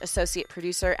Unleash associate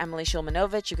producer Emily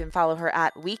Shulmanovich. You can follow her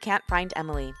at We Can't Find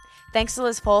Emily. Thanks to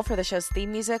Liz Full for the show's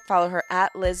theme music. Follow her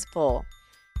at Liz Full.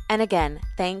 And again,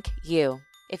 thank you.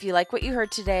 If you like what you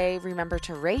heard today, remember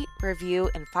to rate, review,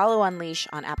 and follow Unleash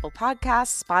on Apple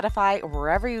Podcasts, Spotify, or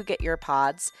wherever you get your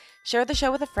pods. Share the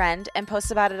show with a friend and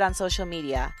post about it on social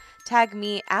media. Tag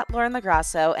me at Lauren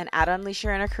LaGrasso and at Unleash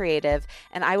Your Inner Creative,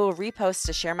 and I will repost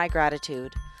to share my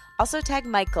gratitude. Also tag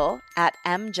Michael at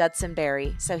Judson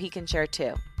Berry so he can share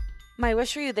too. My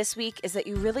wish for you this week is that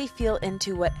you really feel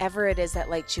into whatever it is that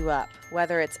lights you up,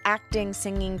 whether it's acting,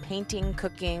 singing, painting,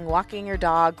 cooking, walking your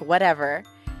dog, whatever.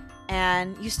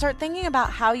 And you start thinking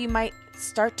about how you might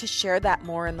start to share that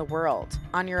more in the world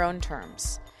on your own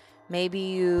terms. Maybe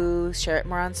you share it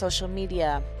more on social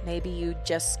media. Maybe you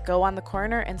just go on the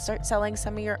corner and start selling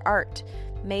some of your art.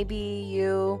 Maybe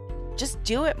you just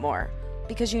do it more,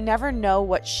 because you never know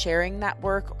what sharing that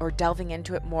work or delving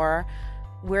into it more,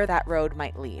 where that road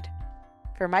might lead.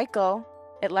 For Michael,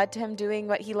 it led to him doing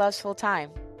what he loves full time.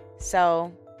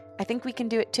 So I think we can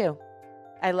do it too.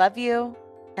 I love you,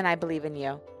 and I believe in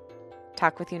you.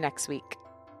 Talk with you next week.